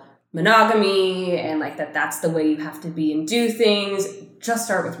about monogamy and like that's the way you have to be and do things. Just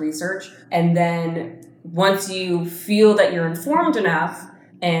start with research. And then once you feel that you're informed enough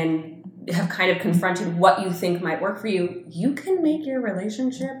and have kind of confronted what you think might work for you, you can make your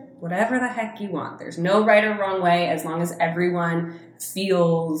relationship whatever the heck you want. There's no right or wrong way as long as everyone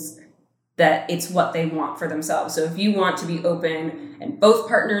feels that it's what they want for themselves. So if you want to be open and both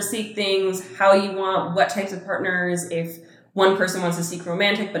partners seek things how you want, what types of partners, if one person wants to seek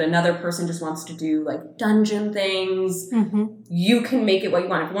romantic, but another person just wants to do like dungeon things, you can make it what you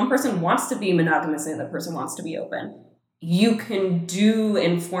want. If one person wants to be monogamous and the other person wants to be open, you can do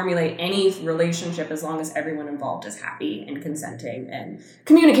and formulate any relationship as long as everyone involved is happy and consenting and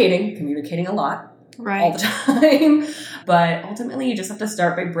communicating a lot. Right. All the time. But ultimately, you just have to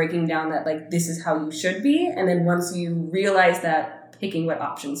start by breaking down that, like, this is how you should be. And then once you realize that, picking what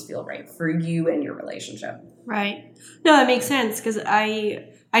options feel right for you and your relationship. Right. No, that makes sense, because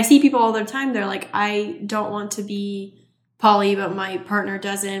I see people all the time. They're like, I don't want to be poly, but my partner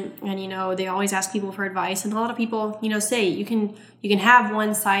doesn't. And, you know, they always ask people for advice. And a lot of people, you know, say you can have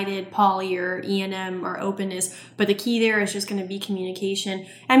one-sided poly or E&M or openness, but the key there is just going to be communication.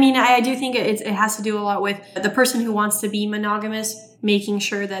 I mean, I do think it has to do a lot with the person who wants to be monogamous, making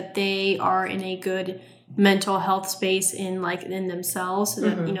sure that they are in a good mental health space in themselves, so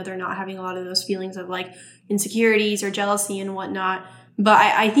that, you know, they're not having a lot of those feelings of like insecurities or jealousy and whatnot. But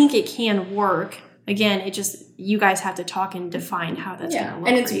I think it can work. Again, it just, you guys have to talk and define how that's going to work.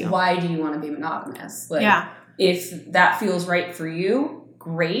 And it's for you. why do you want to be monogamous? Like, if that feels right for you,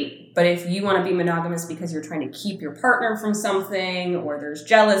 great. But if you want to be monogamous because you're trying to keep your partner from something, or there's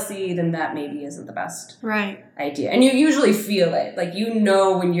jealousy, then that maybe isn't the best idea. And you usually feel it. Like, you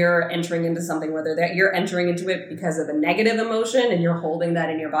know, when you're entering into something, whether that you're entering into it because of a negative emotion and you're holding that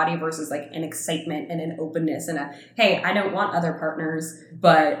in your body versus like an excitement and an openness and a, hey, I don't want other partners,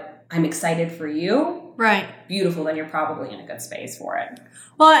 but I'm excited for you. Right. Beautiful. Then you're probably in a good space for it.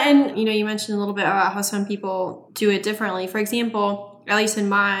 Well, and, you know, you mentioned a little bit about how some people do it differently. For example, at least in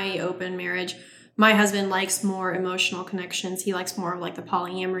my open marriage, my husband likes more emotional connections. He likes more of like the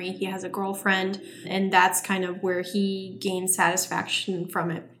polyamory. He has a girlfriend, and that's kind of where he gains satisfaction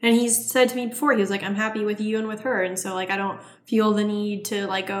from it. And he's said to me before, he was like, I'm happy with you and with her. And so like, I don't feel the need to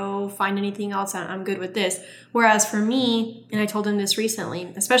like go find anything else. I'm good with this. Whereas for me, and I told him this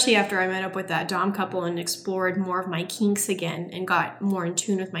recently, especially after I met up with that Dom couple and explored more of my kinks again and got more in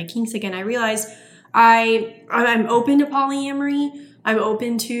tune with my kinks again, I realized I'm open to polyamory. I'm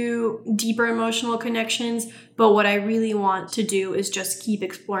open to deeper emotional connections, but what I really want to do is just keep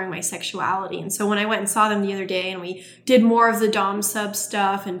exploring my sexuality. And so when I went and saw them the other day and we did more of the Dom sub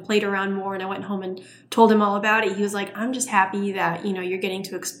stuff and played around more, and I went home and told him all about it, he was like, I'm just happy that, you know, you're getting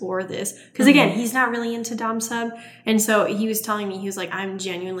to explore this. Because again, he's not really into Dom sub. And so he was telling me, he was like, I'm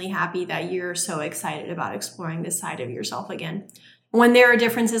genuinely happy that you're so excited about exploring this side of yourself again. When there are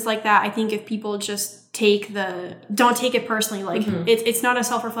differences like that, I think if people just don't take it personally, like it's not a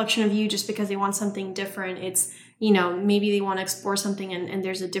self-reflection of you just because they want something different. It's, you know, maybe they want to explore something and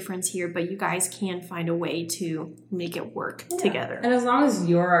there's a difference here, but you guys can find a way to make it work together. And as long as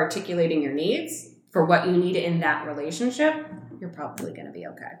you're articulating your needs for what you need in that relationship, you're probably going to be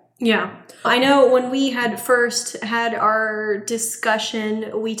okay. Yeah. I know when we had first had our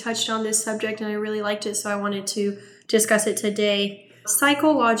discussion, we touched on this subject and I really liked it, so I wanted to discuss it today.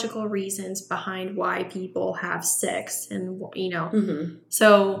 Psychological reasons behind why people have sex, and, you know,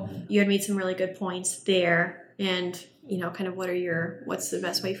 so you had made some really good points there, and, you know, kind of what's the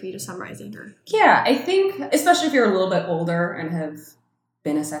best way for you to summarize it? Yeah, I think, especially if you're a little bit older and have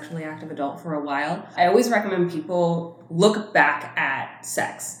been a sexually active adult for a while, I always recommend people look back at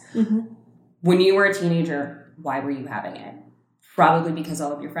sex. When you were a teenager, why were you having it? Probably because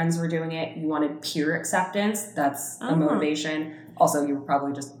all of your friends were doing it. You wanted peer acceptance. That's a motivation. Also, you were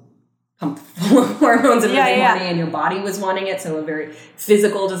probably just pumped full of hormones and money, and your body was wanting it. So a very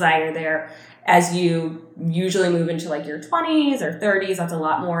physical desire there. As you usually move into like your 20s or 30s, that's a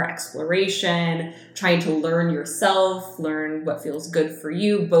lot more exploration, trying to learn yourself, learn what feels good for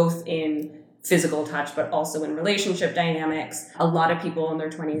you, both in physical touch, but also in relationship dynamics. A lot of people in their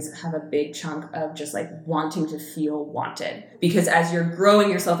 20s have a big chunk of just like wanting to feel wanted. Because as you're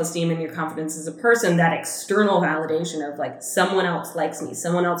growing your self-esteem and your confidence as a person, that external validation of like someone else likes me,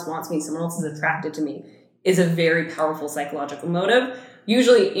 someone else wants me, someone else is attracted to me is a very powerful psychological motive.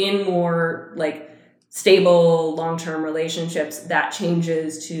 Usually in more like stable, long-term relationships, that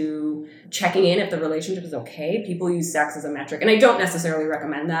changes to checking in if the relationship is okay. People use sex as a metric. And I don't necessarily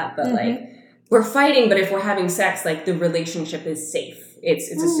recommend that, but like, we're fighting, but if we're having sex, like the relationship is safe.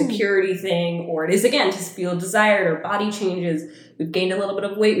 It's a security thing, or it is, again, to feel desired, or body changes. We've gained a little bit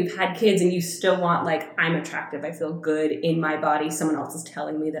of weight, we've had kids, and you still want, like, I'm attractive, I feel good in my body. Someone else is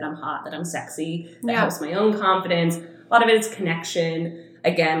telling me that I'm hot, that I'm sexy. That helps my own confidence. A lot of it is connection.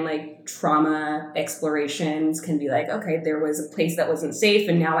 Again, like trauma explorations can be like, okay, there was a place that wasn't safe,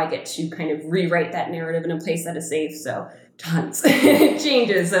 and now I get to kind of rewrite that narrative in a place that is safe. So tons. It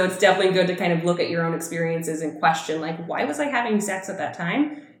changes. So it's definitely good to kind of look at your own experiences and question, like, why was I having sex at that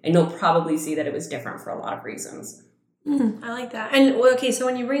time? And you'll probably see that it was different for a lot of reasons. I like that. And okay, so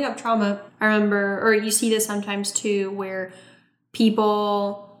when you bring up trauma, I remember, or you see this sometimes too, where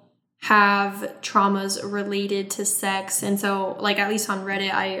people have traumas related to sex. And so, like, at least on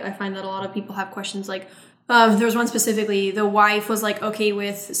Reddit, I find that a lot of people have questions like, there was one specifically, the wife was like okay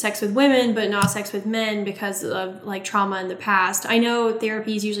with sex with women, but not sex with men because of like trauma in the past. I know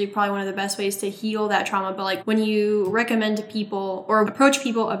therapy is usually probably one of the best ways to heal that trauma, but like when you recommend to people or approach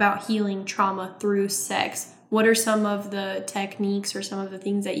people about healing trauma through sex, what are some of the techniques or some of the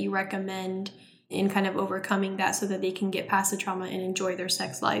things that you recommend in kind of overcoming that so that they can get past the trauma and enjoy their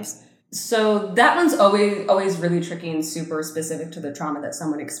sex lives? So that one's always really tricky and super specific to the trauma that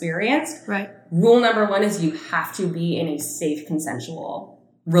someone experienced. Right. Rule number one is you have to be in a safe, consensual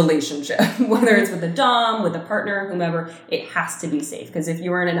relationship, whether it's with a dom, with a partner, whomever. It has to be safe, because if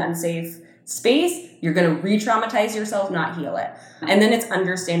you are in an unsafe space, you're going to re-traumatize yourself, not heal it. And then it's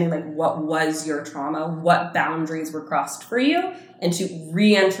understanding like what was your trauma, what boundaries were crossed for you, and to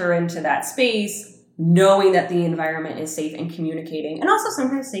re-enter into that space knowing that the environment is safe and communicating, and also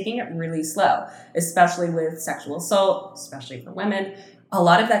sometimes taking it really slow, especially with sexual assault, especially for women. A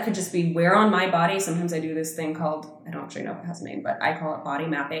lot of that could just be where on my body. Sometimes I do this thing called, I don't actually know if it has a name, but I call it body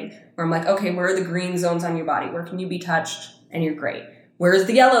mapping, where I'm like, okay, where are the green zones on your body? Where can you be touched and you're great? Where's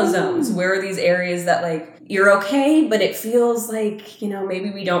the yellow zones? Where are these areas that like, you're okay, but it feels like,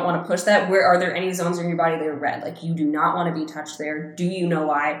 maybe we don't want to push that. Where are there any zones in your body that are red? Like you do not want to be touched there. Do you know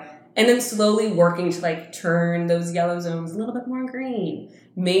why? And then slowly working to like turn those yellow zones a little bit more green,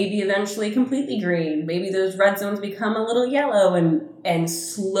 maybe eventually completely green. Maybe those red zones become a little yellow, and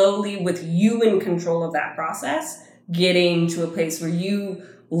slowly with you in control of that process, getting to a place where you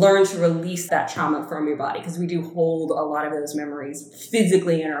learn to release that trauma from your body, because we do hold a lot of those memories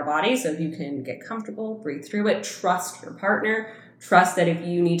physically in our body. So if you can get comfortable, breathe through it, trust your partner, trust that if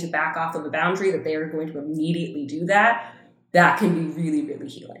you need to back off of a boundary that they are going to immediately do that, that can be really, really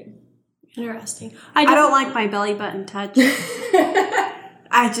healing. Interesting. I don't like my belly button touch.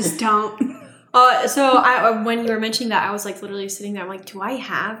 I just don't. So when you were mentioning that, I was like literally sitting there. I'm like, do I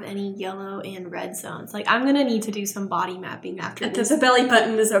have any yellow and red zones? Like, I'm gonna need to do some body mapping after this. The belly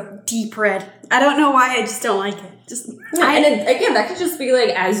button is a deep red. I don't know why. I just don't like it. Again, that could just be like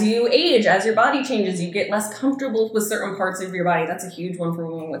as you age, as your body changes, you get less comfortable with certain parts of your body. That's a huge one for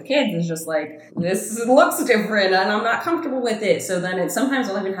women with kids. It's just like, this looks different and I'm not comfortable with it. So then sometimes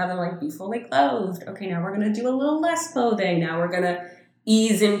I'll even have them like be fully clothed. Okay, now we're gonna do a little less clothing. Now we're gonna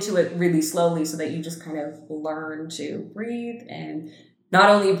ease into it really slowly so that you just kind of learn to breathe, and not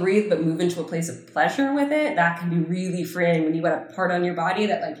only breathe, but move into a place of pleasure with it. That can be really freeing when you got a part on your body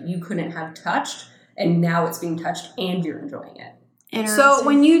that like you couldn't have touched, and now it's being touched and you're enjoying it. So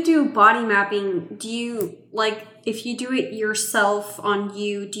when you do body mapping, do you, like, if you do it yourself on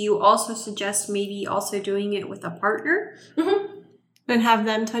you, do you also suggest maybe also doing it with a partner? Mm-hmm. And have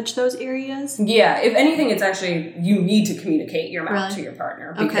them touch those areas? Yeah, if anything, it's actually, you need to communicate your map to your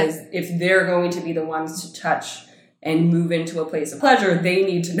partner, because if they're going to be the ones to touch and move into a place of pleasure, they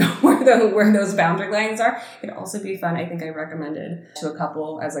need to know where those boundary lines are. It'd also be fun. I think I recommended to a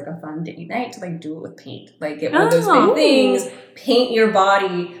couple as like a fun date night to like do it with paint. Like get one of those big things, paint your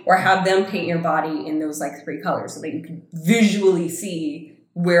body, or have them paint your body in those like 3 colors so that you can visually see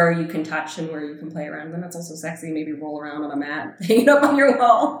where you can touch and where you can play around. And that's also sexy. Maybe roll around on a mat, hang it up on your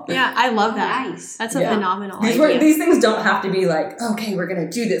wall. Yeah, I love that. Nice. That's a phenomenal idea. These things don't have to be like, okay, we're going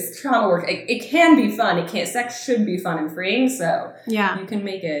to do this trauma work. It can be fun. Sex should be fun and freeing. So you can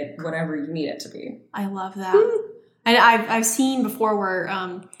make it whatever you need it to be. I love that. And I've seen before where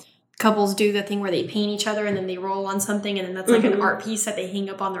couples do the thing where they paint each other and then they roll on something, and then that's like an art piece that they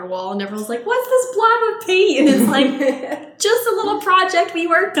hang up on their wall, and everyone's like, what's this blob of paint? And it's like just a little project we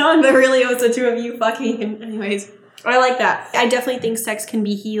worked on, but really it was the two of you fucking. And anyways, I like that. I definitely think sex can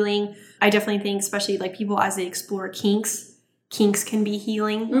be healing. I definitely think, especially like people as they explore kinks can be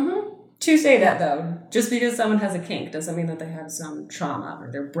healing. To say that though, just because someone has a kink doesn't mean that they have some trauma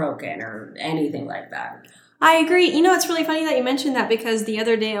or they're broken or anything like that. I agree. It's really funny that you mentioned that, because the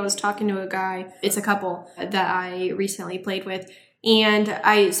other day I was talking to a guy, it's a couple that I recently played with, and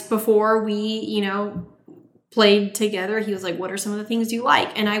before we, played together, he was like, what are some of the things you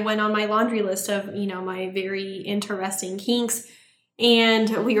like? And I went on my laundry list of, my very interesting kinks,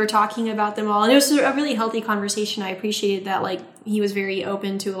 and we were talking about them all, and it was a really healthy conversation. I appreciated that, like, he was very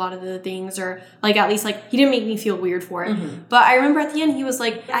open to a lot of the things, or like at least like he didn't make me feel weird for it. But I remember at the end he was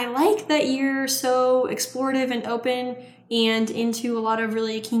like, I like that you're so explorative and open and into a lot of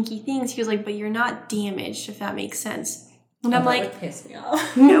really kinky things. He was like, but you're not damaged, if that makes sense. And I'm like, that would piss me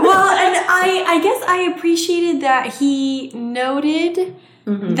off. Well, and I guess I appreciated that he noted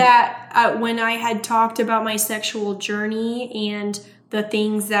that when I had talked about my sexual journey and the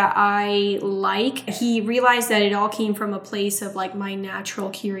things that I like. He realized that it all came from a place of like my natural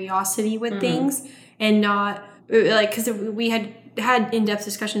curiosity with things, and not like, because we had in-depth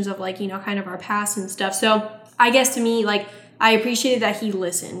discussions of like, you know, kind of our past and stuff. So I guess to me, like, I appreciated that he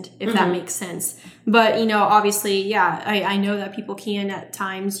listened, if that makes sense. But, you know, obviously, yeah, I know that people can at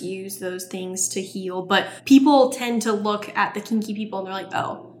times use those things to heal, but people tend to look at the kinky people and they're like,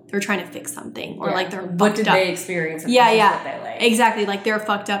 oh, they're trying to fix something, or like they're what did fucked up. they experience? Yeah, What they like. exactly. Like they're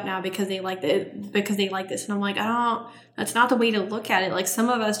fucked up now because they like this, and I'm like, that's not the way to look at it. Like some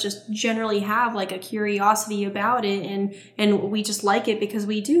of us just generally have like a curiosity about it, and we just like it because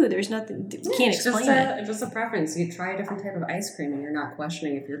we do. There's nothing, you can't explain it. It's just a preference. You try a different type of ice cream and you're not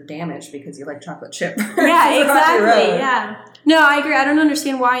questioning if you're damaged because you like chocolate chip. Yeah, exactly. Yeah. No, I agree. I don't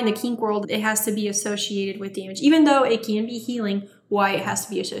understand why in the kink world it has to be associated with damage, even though it can be healing. Why it has to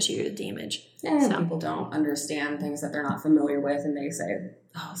be associated with damage. And people don't understand things that they're not familiar with, and they say,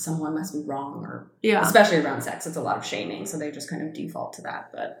 oh, someone must be wrong, or especially around sex, it's a lot of shaming, so they just kind of default to that.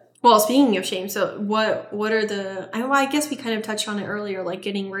 But well, speaking of shame, so what are the, I guess we kind of touched on it earlier, like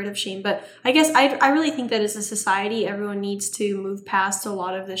getting rid of shame, but I guess I really think that as a society, everyone needs to move past a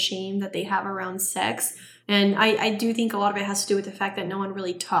lot of the shame that they have around sex. And I do think a lot of it has to do with the fact that no one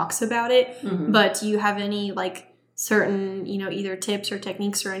really talks about it. But do you have any like certain, you know, either tips or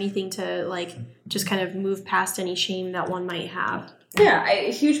techniques or anything to like just kind of move past any shame that one might have? Yeah,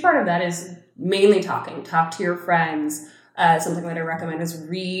 a huge part of that is mainly talking. Talk to your friends. Something that I recommend is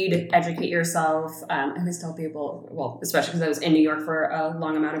read, educate yourself. I always tell people, well, especially because I was in New York for a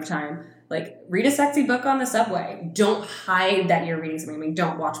long amount of time, like read a sexy book on the subway. Don't hide that you're reading something. I mean,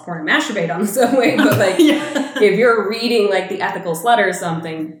 don't watch porn and masturbate on the subway, but like if you're reading like The Ethical Slut or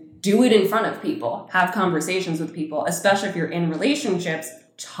something, do it in front of people. Have conversations with people, especially if you're in relationships.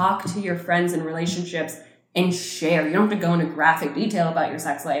 Talk to your friends in relationships and share. You don't have to go into graphic detail about your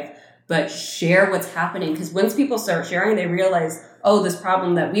sex life, but share what's happening. Because once people start sharing, they realize, oh, this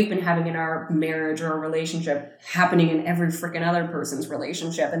problem that we've been having in our marriage or a relationship happening in every freaking other person's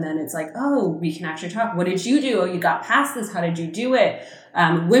relationship. And then it's like, oh, we can actually talk. What did you do? Oh, you got past this. How did you do it?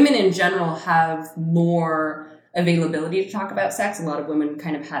 Women in general have more availability to talk about sex. A lot of women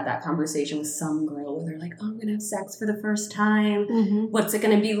kind of had that conversation with some girl where they're like, oh, I'm going to have sex for the first time. What's it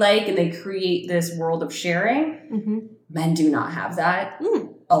going to be like? And they create this world of sharing. Men do not have that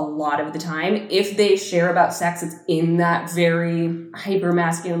a lot of the time. If they share about sex, it's in that very hyper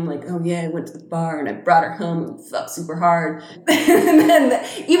masculine, like, oh yeah, I went to the bar and I brought her home and fucked super hard. And then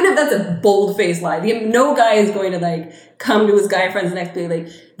even if that's a bold-faced lie, no guy is going to like come to his guy friends the next day like,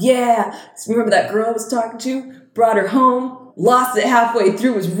 yeah, remember that girl I was talking to? Brought her home, lost it halfway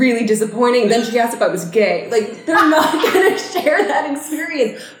through, was really disappointing. Then she asked if I was gay. Like, they're not going to share that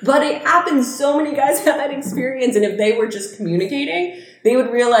experience. But it happens. So many guys have that experience. And if they were just communicating, they would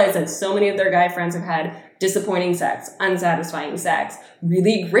realize that so many of their guy friends have had disappointing sex, unsatisfying sex,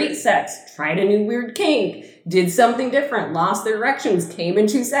 really great sex, tried a new weird kink, did something different, lost their erections, came in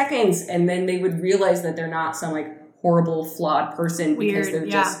 2 seconds. And then they would realize that they're not some like horrible, flawed person because they're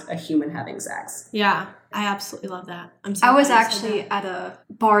just a human having sex. Yeah. I absolutely love that. I was actually at a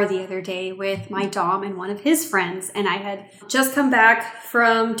bar the other day with my dom and one of his friends, and I had just come back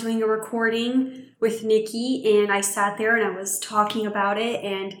from doing a recording with Nikki, and I sat there and I was talking about it,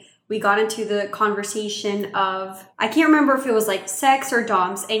 and we got into the conversation of, I can't remember if it was like sex or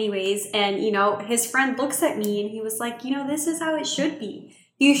doms anyways, and, you know, his friend looks at me and he was like, you know, this is how it should be.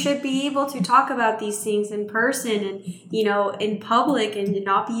 You should be able to talk about these things in person and, you know, in public and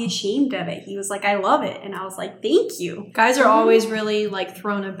not be ashamed of it. He was like, I love it. And I was like, thank you. Guys are always really like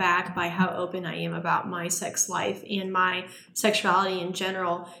thrown aback by how open I am about my sex life and my sexuality in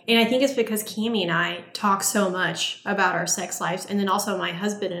general. And I think it's because Cammie and I talk so much about our sex lives, and then also my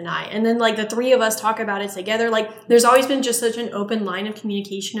husband and I. And then like the three of us talk about it together. Like there's always been just such an open line of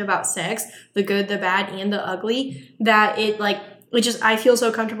communication about sex, the good, the bad, and the ugly, that I feel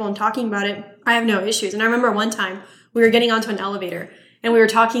so comfortable in talking about it. I have no issues. And I remember one time we were getting onto an elevator and we were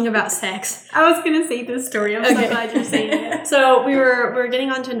talking about sex. I was going to say this story. I'm so glad you're saying it. So we were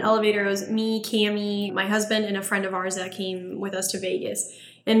getting onto an elevator. It was me, Cammie, my husband, and a friend of ours that came with us to Vegas.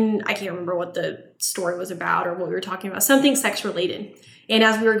 And I can't remember what the story was about or what we were talking about. Something sex related. And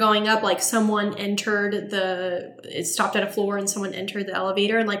as we were going up, like someone it stopped at a floor and someone entered the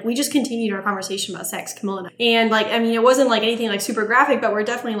elevator. And like, we just continued our conversation about sex, Camilla and I. And like, I mean, it wasn't like anything like super graphic, but we're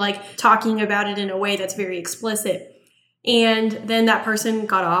definitely like talking about it in a way that's very explicit. And then that person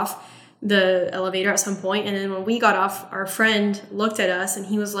got off the elevator at some point. And then when we got off, our friend looked at us and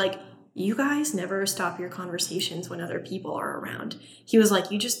he was like, you guys never stop your conversations when other people are around. He was like,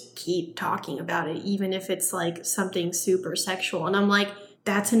 you just keep talking about it, even if it's like something super sexual. And I'm like,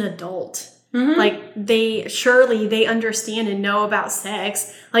 that's an adult. Mm-hmm. Like they understand and know about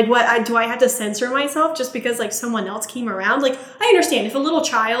sex. Like do I have to censor myself just because like someone else came around? Like I understand if a little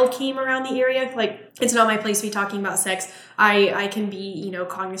child came around the area, like it's not my place to be talking about sex. I can be,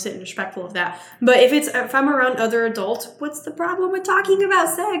 cognizant and respectful of that. But if I'm around other adults, what's the problem with talking about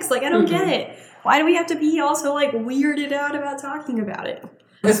sex? Like I don't get it. Why do we have to be also like weirded out about talking about it?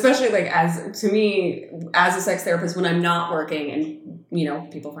 Especially like as a sex therapist, when I'm not working and,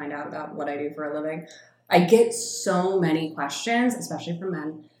 people find out about what I do for a living, I get so many questions, especially from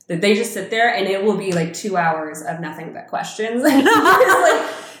men, that they just sit there and it will be like 2 hours of nothing but questions. Like,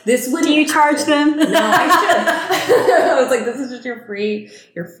 this wouldn't Do you charge them? No, I should. I was like, this is just your free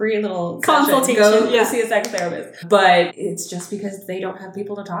little consultation. Go see a sex therapist. But it's just because they don't have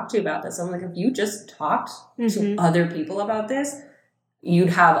people to talk to about this. So I'm like, if you just talked to other people about this, you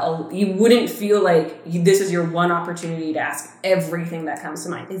wouldn't feel like this is your one opportunity to ask everything that comes to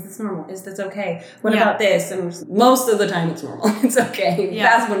mind. Is this normal? Is this okay? What about this? And most of the time it's normal. It's okay. Yeah.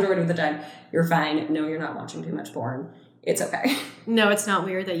 Vast majority of the time you're fine. No, you're not watching too much porn. It's okay. No, it's not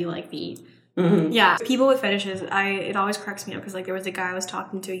weird that you like feet. Mm-hmm. Yeah, people with fetishes, it always cracks me up because like there was a guy I was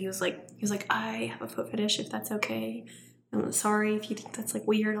talking to. He was like, I have a foot fetish if that's okay. I'm sorry if you think that's like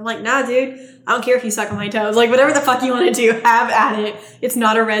weird. I'm like, nah, dude. I don't care if you suck on my toes. Like whatever the fuck you want to do, have at it. It's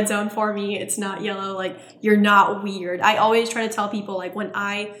not a red zone for me. It's not yellow. Like you're not weird. I always try to tell people like when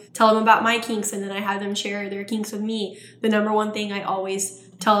I tell them about my kinks and then I have them share their kinks with me, the number one thing I always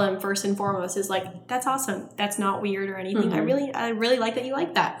tell them first and foremost is like, that's awesome. That's not weird or anything. Mm-hmm. I really like that you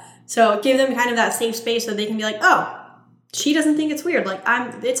like that. So give them kind of that safe space so they can be like, oh, she doesn't think it's weird. Like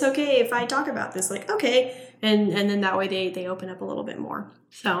it's okay if I talk about this. Like, okay. And then that way they open up a little bit more.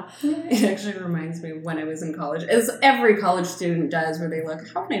 So it actually reminds me of when I was in college, as every college student does, where they look,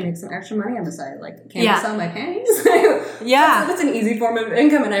 how can I make some extra money on the side? Like, can I sell my panties? Yeah. That's an easy form of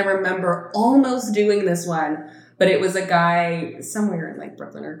income. And I remember almost doing this one, but it was a guy somewhere in like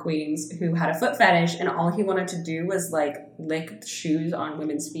Brooklyn or Queens who had a foot fetish, and all he wanted to do was like lick shoes on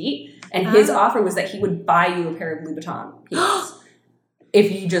women's feet. And his offer was that he would buy you a pair of Louboutin heels if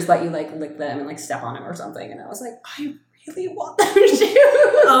he just let you like lick them and like step on them or something. And I was like, I really want them shoes.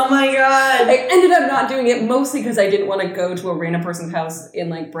 Oh my God. I ended up not doing it mostly because I didn't want to go to a random person's house in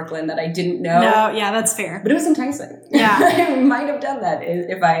like Brooklyn that I didn't know. No, yeah, that's fair. But it was enticing. Yeah. I might have done that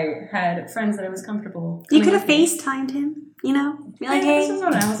if I had friends that I was comfortable. You could have FaceTimed him, Be like, hey. This is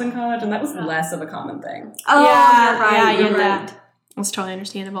when I was in college, and that was less of a common thing. Oh, yeah, you're right. Yeah, I you're get right. that. That's totally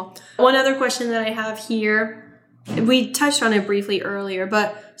understandable. One other question that I have here, we touched on it briefly earlier,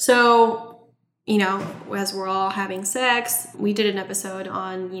 but so, as we're all having sex, we did an episode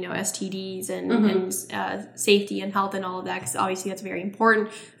on, STDs and safety and health and all of that, because obviously that's very important,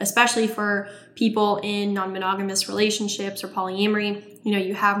 especially for people in non-monogamous relationships or polyamory.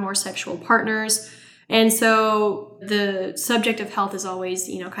 You have more sexual partners. And so the subject of health is always,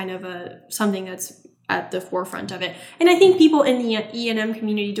 kind of something that's at the forefront of it. And I think people in the E&M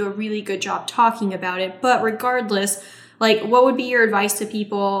community do a really good job talking about it. But regardless, like, what would be your advice to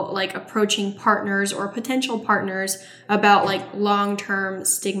people like approaching partners or potential partners about like long-term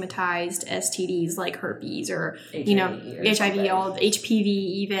stigmatized STDs like herpes or HIV, all HPV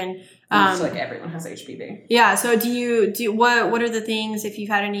even? Like everyone has HPV. Yeah. So what are the things, if you've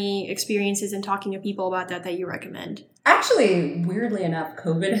had any experiences in talking to people about that you recommend? Actually, weirdly enough,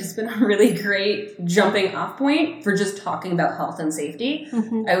 COVID has been a really great jumping off point for just talking about health and safety.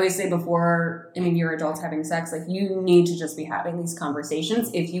 Mm-hmm. I always say you're adults having sex, like you need to just be having these conversations.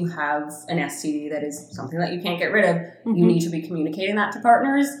 If you have an STD that is something that you can't get rid of, you need to be communicating that to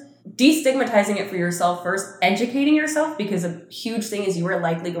partners. Destigmatizing it for yourself first, educating yourself, because a huge thing is you are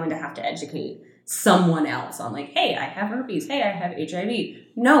likely going to have to educate someone else on like, hey, I have herpes, hey, I have HIV.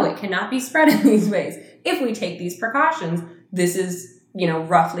 No, it cannot be spread in these ways. If we take these precautions, this is,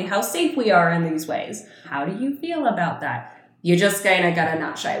 roughly how safe we are in these ways. How do you feel about that? You just kind of gotta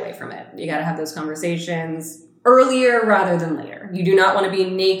not shy away from it. You gotta have those conversations earlier rather than later. You do not want to be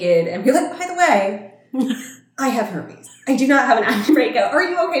naked and be like, by the way, I have herpes. I do not have an active breakout. Are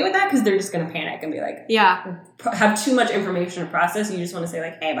you okay with that? Because they're just going to panic and be like, have too much information to process. You just want to say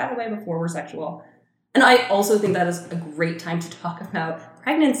like, hey, by the way, before we're sexual. And I also think that is a great time to talk about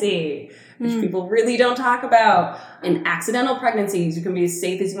pregnancy, which people really don't talk about. And accidental pregnancies, you can be as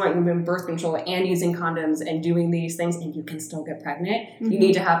safe as you want. You can be in birth control and using condoms and doing these things, and you can still get pregnant. Mm-hmm. You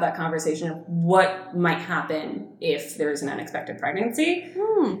need to have that conversation of what might happen if there's an unexpected pregnancy.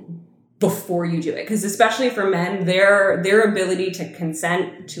 before you do it. Because especially for men, their ability to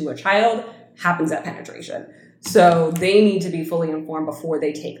consent to a child happens at penetration. So they need to be fully informed before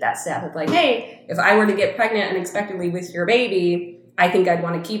they take that step of like, hey, if I were to get pregnant unexpectedly with your baby, I think I'd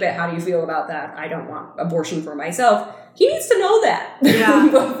want to keep it. How do you feel about that? I don't want abortion for myself. He needs to know that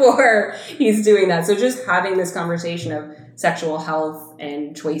before he's doing that. So just having this conversation of sexual health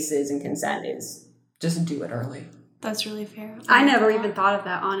and choices and consent is just do it early. That's really fair. I never even thought of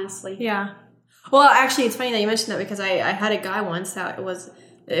that, honestly. Yeah. Well, actually, it's funny that you mentioned that because I had a guy once that was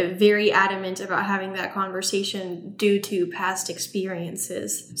very adamant about having that conversation due to past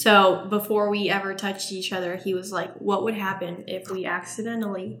experiences. So before we ever touched each other, he was like, what would happen if we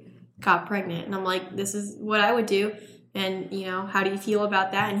accidentally got pregnant? And I'm like, this is what I would do. And, you know, how do you feel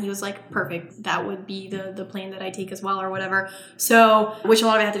about that? And he was like, perfect. That would be the plan that I take as well or whatever. So, which a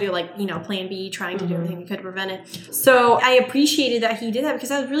lot of it had to do like, you know, plan B, trying to do everything we could to prevent it. So I appreciated that he did that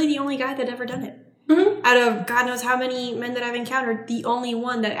because I was really the only guy that ever done it. Out of God knows how many men that I've encountered, the only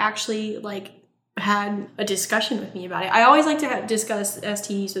one that actually like had a discussion with me about it. I always like to discuss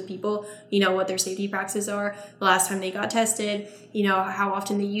STDs with people, you know, what their safety practices are, the last time they got tested, you know, how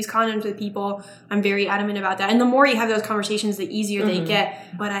often they use condoms with people. I'm very adamant about that. And the more you have those conversations, the easier they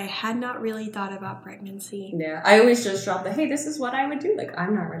get. But I had not really thought about pregnancy. Yeah, I always just drop the, hey, this is what I would do. Like,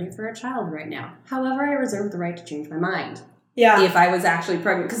 I'm not ready for a child right now. However, I reserve the right to change my mind. Yeah. If I was actually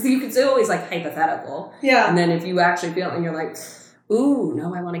pregnant, because you could always like hypothetical. Yeah. And then if you actually feel it and you're like, ooh,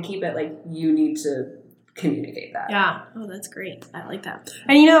 no, I want to keep it, like you need to communicate that. Yeah. Oh, that's great. I like that.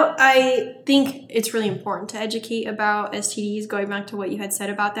 And you know, I think it's really important to educate about STDs, going back to what you had said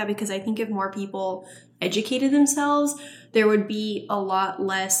about that, because I think if more people educated themselves, there would be a lot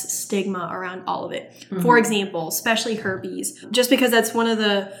less stigma around all of it. For example, especially herpes, just because that's one of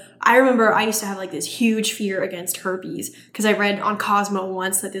the, I remember I used to have like this huge fear against herpes because I read on Cosmo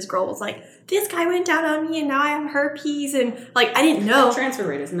once that this girl was like, this guy went down on me and now I have herpes. And like, I didn't know. The transfer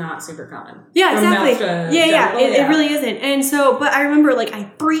rate is not super common. Yeah, From exactly. mouth to Yeah. genital, It really isn't. And so, but I remember like I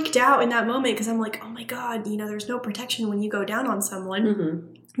freaked out in that moment because I'm like, oh my God, you know, there's no protection when you go down on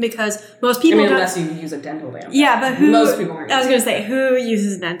someone. Because most people don't. Unless you use a dental dam. Yeah, but most people aren't. I was going to say, who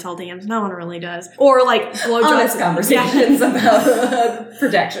uses dental dams? No one really does. Or like blowjobs. Honest conversations about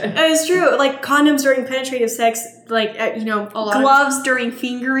protection. It's true. Like condoms during penetrative sex, like, you know, a lot Gloves during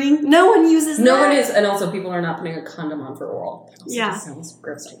fingering. No one uses that. No one is, and also people are not putting a condom on for oral. Also Yeah. just sounds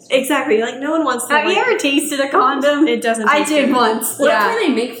gross. Exactly. Like no one wants to. Have you ever tasted a condom? It doesn't. I taste did good. once. Well, Yeah. that's why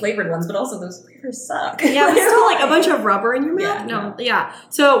they make flavored ones, but also those flavors suck. Yeah, but still like a bunch of rubber in your mouth. Yeah, Yeah.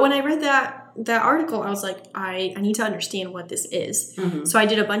 So when I read that article, I was like, I need to understand what this is. So I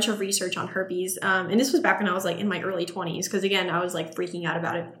did a bunch of research on herpes. And this was back when I was like in my early 20s. Because again, I was like freaking out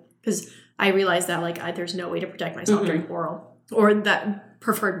about it. Because I realized that like there's no way to protect myself during oral. Or that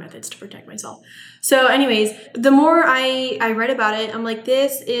preferred methods to protect myself. So anyways, the more I read about it, I'm like,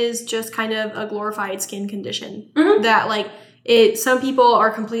 this is just kind of a glorified skin condition. That like some people are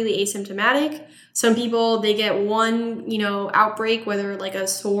completely asymptomatic. Some people, they get one, you know, outbreak, whether like a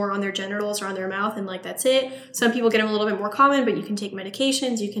sore on their genitals or on their mouth, and like that's it. Some people get them a little bit more common, but you can take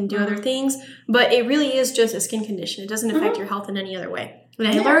medications, you can do other things. But it really is just a skin condition. It doesn't affect your health in any other way. When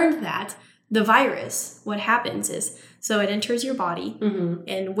I learned that, the virus, what happens is, so it enters your body,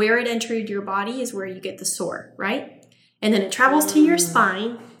 and where it entered your body is where you get the sore, right? And then it travels to your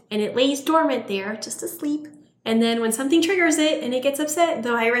spine, and it lays dormant there, just asleep. And then when something triggers it and it gets upset,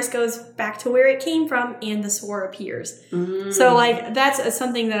 the virus goes back to where it came from and the sore appears. So like that's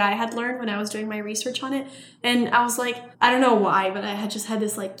something that I had learned when I was doing my research on it. And I was like, I don't know why, but I had just had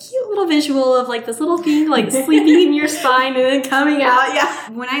this like cute little visual of like this little thing like sleeping in your spine and then coming out. Yeah.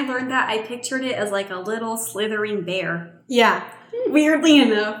 When I learned that, I pictured it as like a little slithering bear. Yeah. Weirdly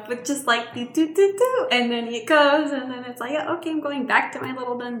enough, but just like do do do do, and then it goes, and then it's like, okay, I'm going back to my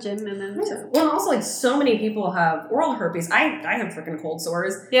little dungeon, and then just Well, also, like, so many people have oral herpes. I have freaking cold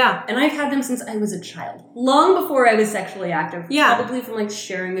sores. Yeah. And I've had them since I was a child. Long before I was sexually active. Yeah. Probably from, like,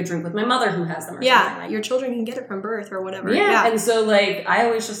 sharing a drink with my mother who has them or something. Like, Your children can get it from birth or whatever. yeah. And so, like, I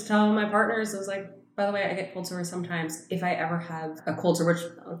always just tell my partners, I was like, by the way, I get cold sores sometimes. If I ever have a cold sore, which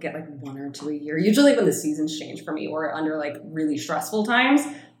I'll get like 1 or 2 a year, usually when the seasons change for me or under like really stressful times,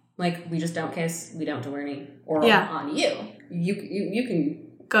 like we just don't kiss, we don't do any oral on you. You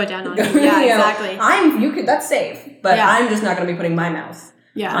can Go down on go, it. Yeah, you know, exactly. that's safe, but Yeah. I'm just not going to be putting my mouth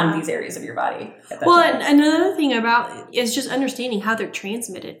Yeah. on these areas of your body. At that Well, time. and another thing about is just understanding how they're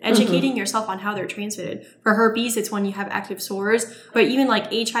transmitted, educating yourself on how they're transmitted. For herpes, it's when you have active sores, but even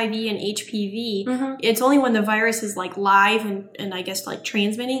like HIV and HPV, it's only when the virus is like live and I guess like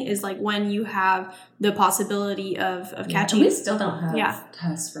transmitting is like when you have the possibility of catching We it. still don't have Yeah.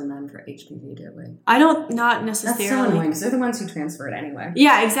 tests for men for HPV, do we? I don't, not That's necessarily. so annoying because they're the ones who transfer it anyway.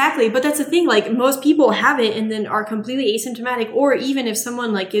 Yeah, exactly. But that's the thing. Like, most people have it and then are completely asymptomatic. Or even if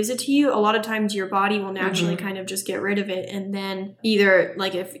someone like gives it to you, a lot of times your body will naturally kind of just get rid of it. And then either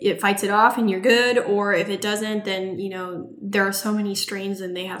like if it fights it off and you're good, or if it doesn't, then you know there are so many strains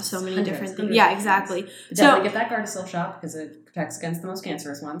and they have so many different things. Yeah, exactly. Definitely get that Gardasil shot because it protects against the most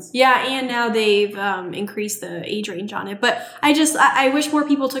cancerous ones. Yeah, and now they've increased the age range on it. But I wish more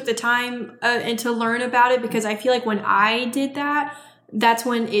people took the time and to learn about it, because I feel like when I did that, that's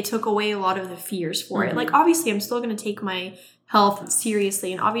when it took away a lot of the fears for it. Like, obviously, I'm still going to take my health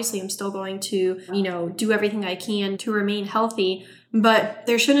seriously, and obviously I'm still going to, you know, do everything I can to remain healthy. But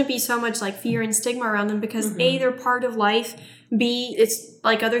there shouldn't be so much like fear and stigma around them, because A, they're part of life. B, it's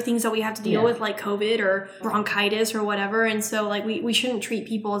like other things that we have to deal with, like COVID or bronchitis or whatever. And so like we shouldn't treat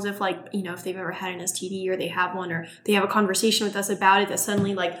people as if like, you know, if they've ever had an STD or they have one or they have a conversation with us about it, that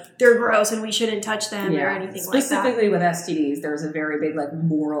suddenly like they're gross and we shouldn't touch them or anything like that. Specifically with STDs, there's a very big like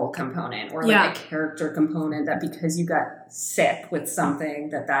moral component or like a character component, that because you got sick with something,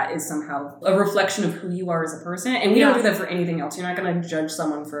 that is somehow a reflection of who you are as a person. And we don't do that for anything else. You're not going to judge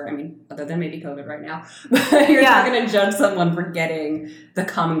someone for, I mean, other than maybe COVID right now, but you're not going to judge someone for getting the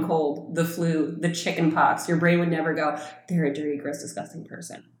common cold, the flu, the chicken pox. Your brain would never go, they're a dirty, gross, disgusting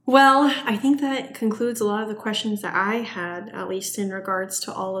person. Well, I think that concludes a lot of the questions that I had, at least in regards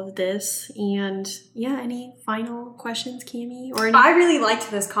to all of this. And yeah, any final questions, Cami? Or I really liked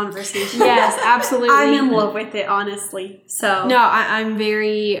this conversation. Yes, absolutely. I'm in love with it, honestly. So no,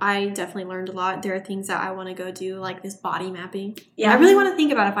 I definitely learned a lot. There are things that I want to go do, like this body mapping. Yeah, I really want to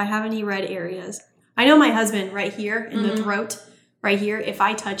think about if I have any red areas. I know my husband right here in the throat, right here, if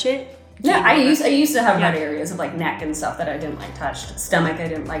I touch it. Yeah, I used to have red areas of like neck and stuff that I didn't like touched. Stomach I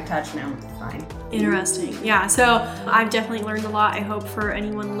didn't like touched. Now I'm fine. Interesting. Yeah, so I've definitely learned a lot. I hope for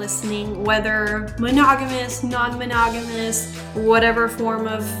anyone listening, whether monogamous, non-monogamous, whatever form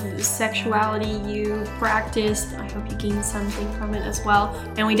of sexuality you practiced, I hope you gained something from it as well.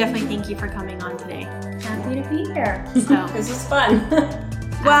 And we definitely thank you for coming on today. Happy to be here. So this was fun.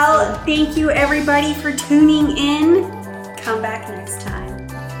 well, thank you everybody for tuning in. Come back next time.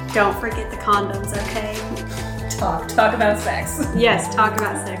 Don't forget the condoms, okay? Talk about sex. Yes, talk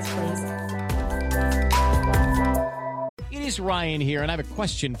about sex, please. It is Ryan here, and I have a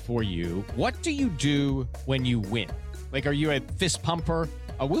question for you. What do you do when you win? Like, are you a fist pumper,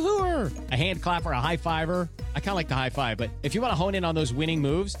 a woohooer, a hand clapper, a high fiver? I kind of like the high five, but if you want to hone in on those winning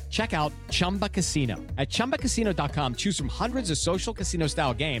moves, check out Chumba Casino. At ChumbaCasino.com, choose from hundreds of social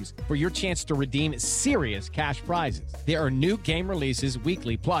casino-style games for your chance to redeem serious cash prizes. There are new game releases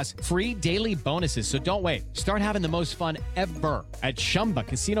weekly, plus free daily bonuses, so don't wait. Start having the most fun ever at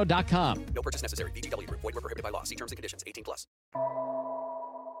ChumbaCasino.com. No purchase necessary. VGW Group. Void where prohibited by law. See terms and conditions. 18+.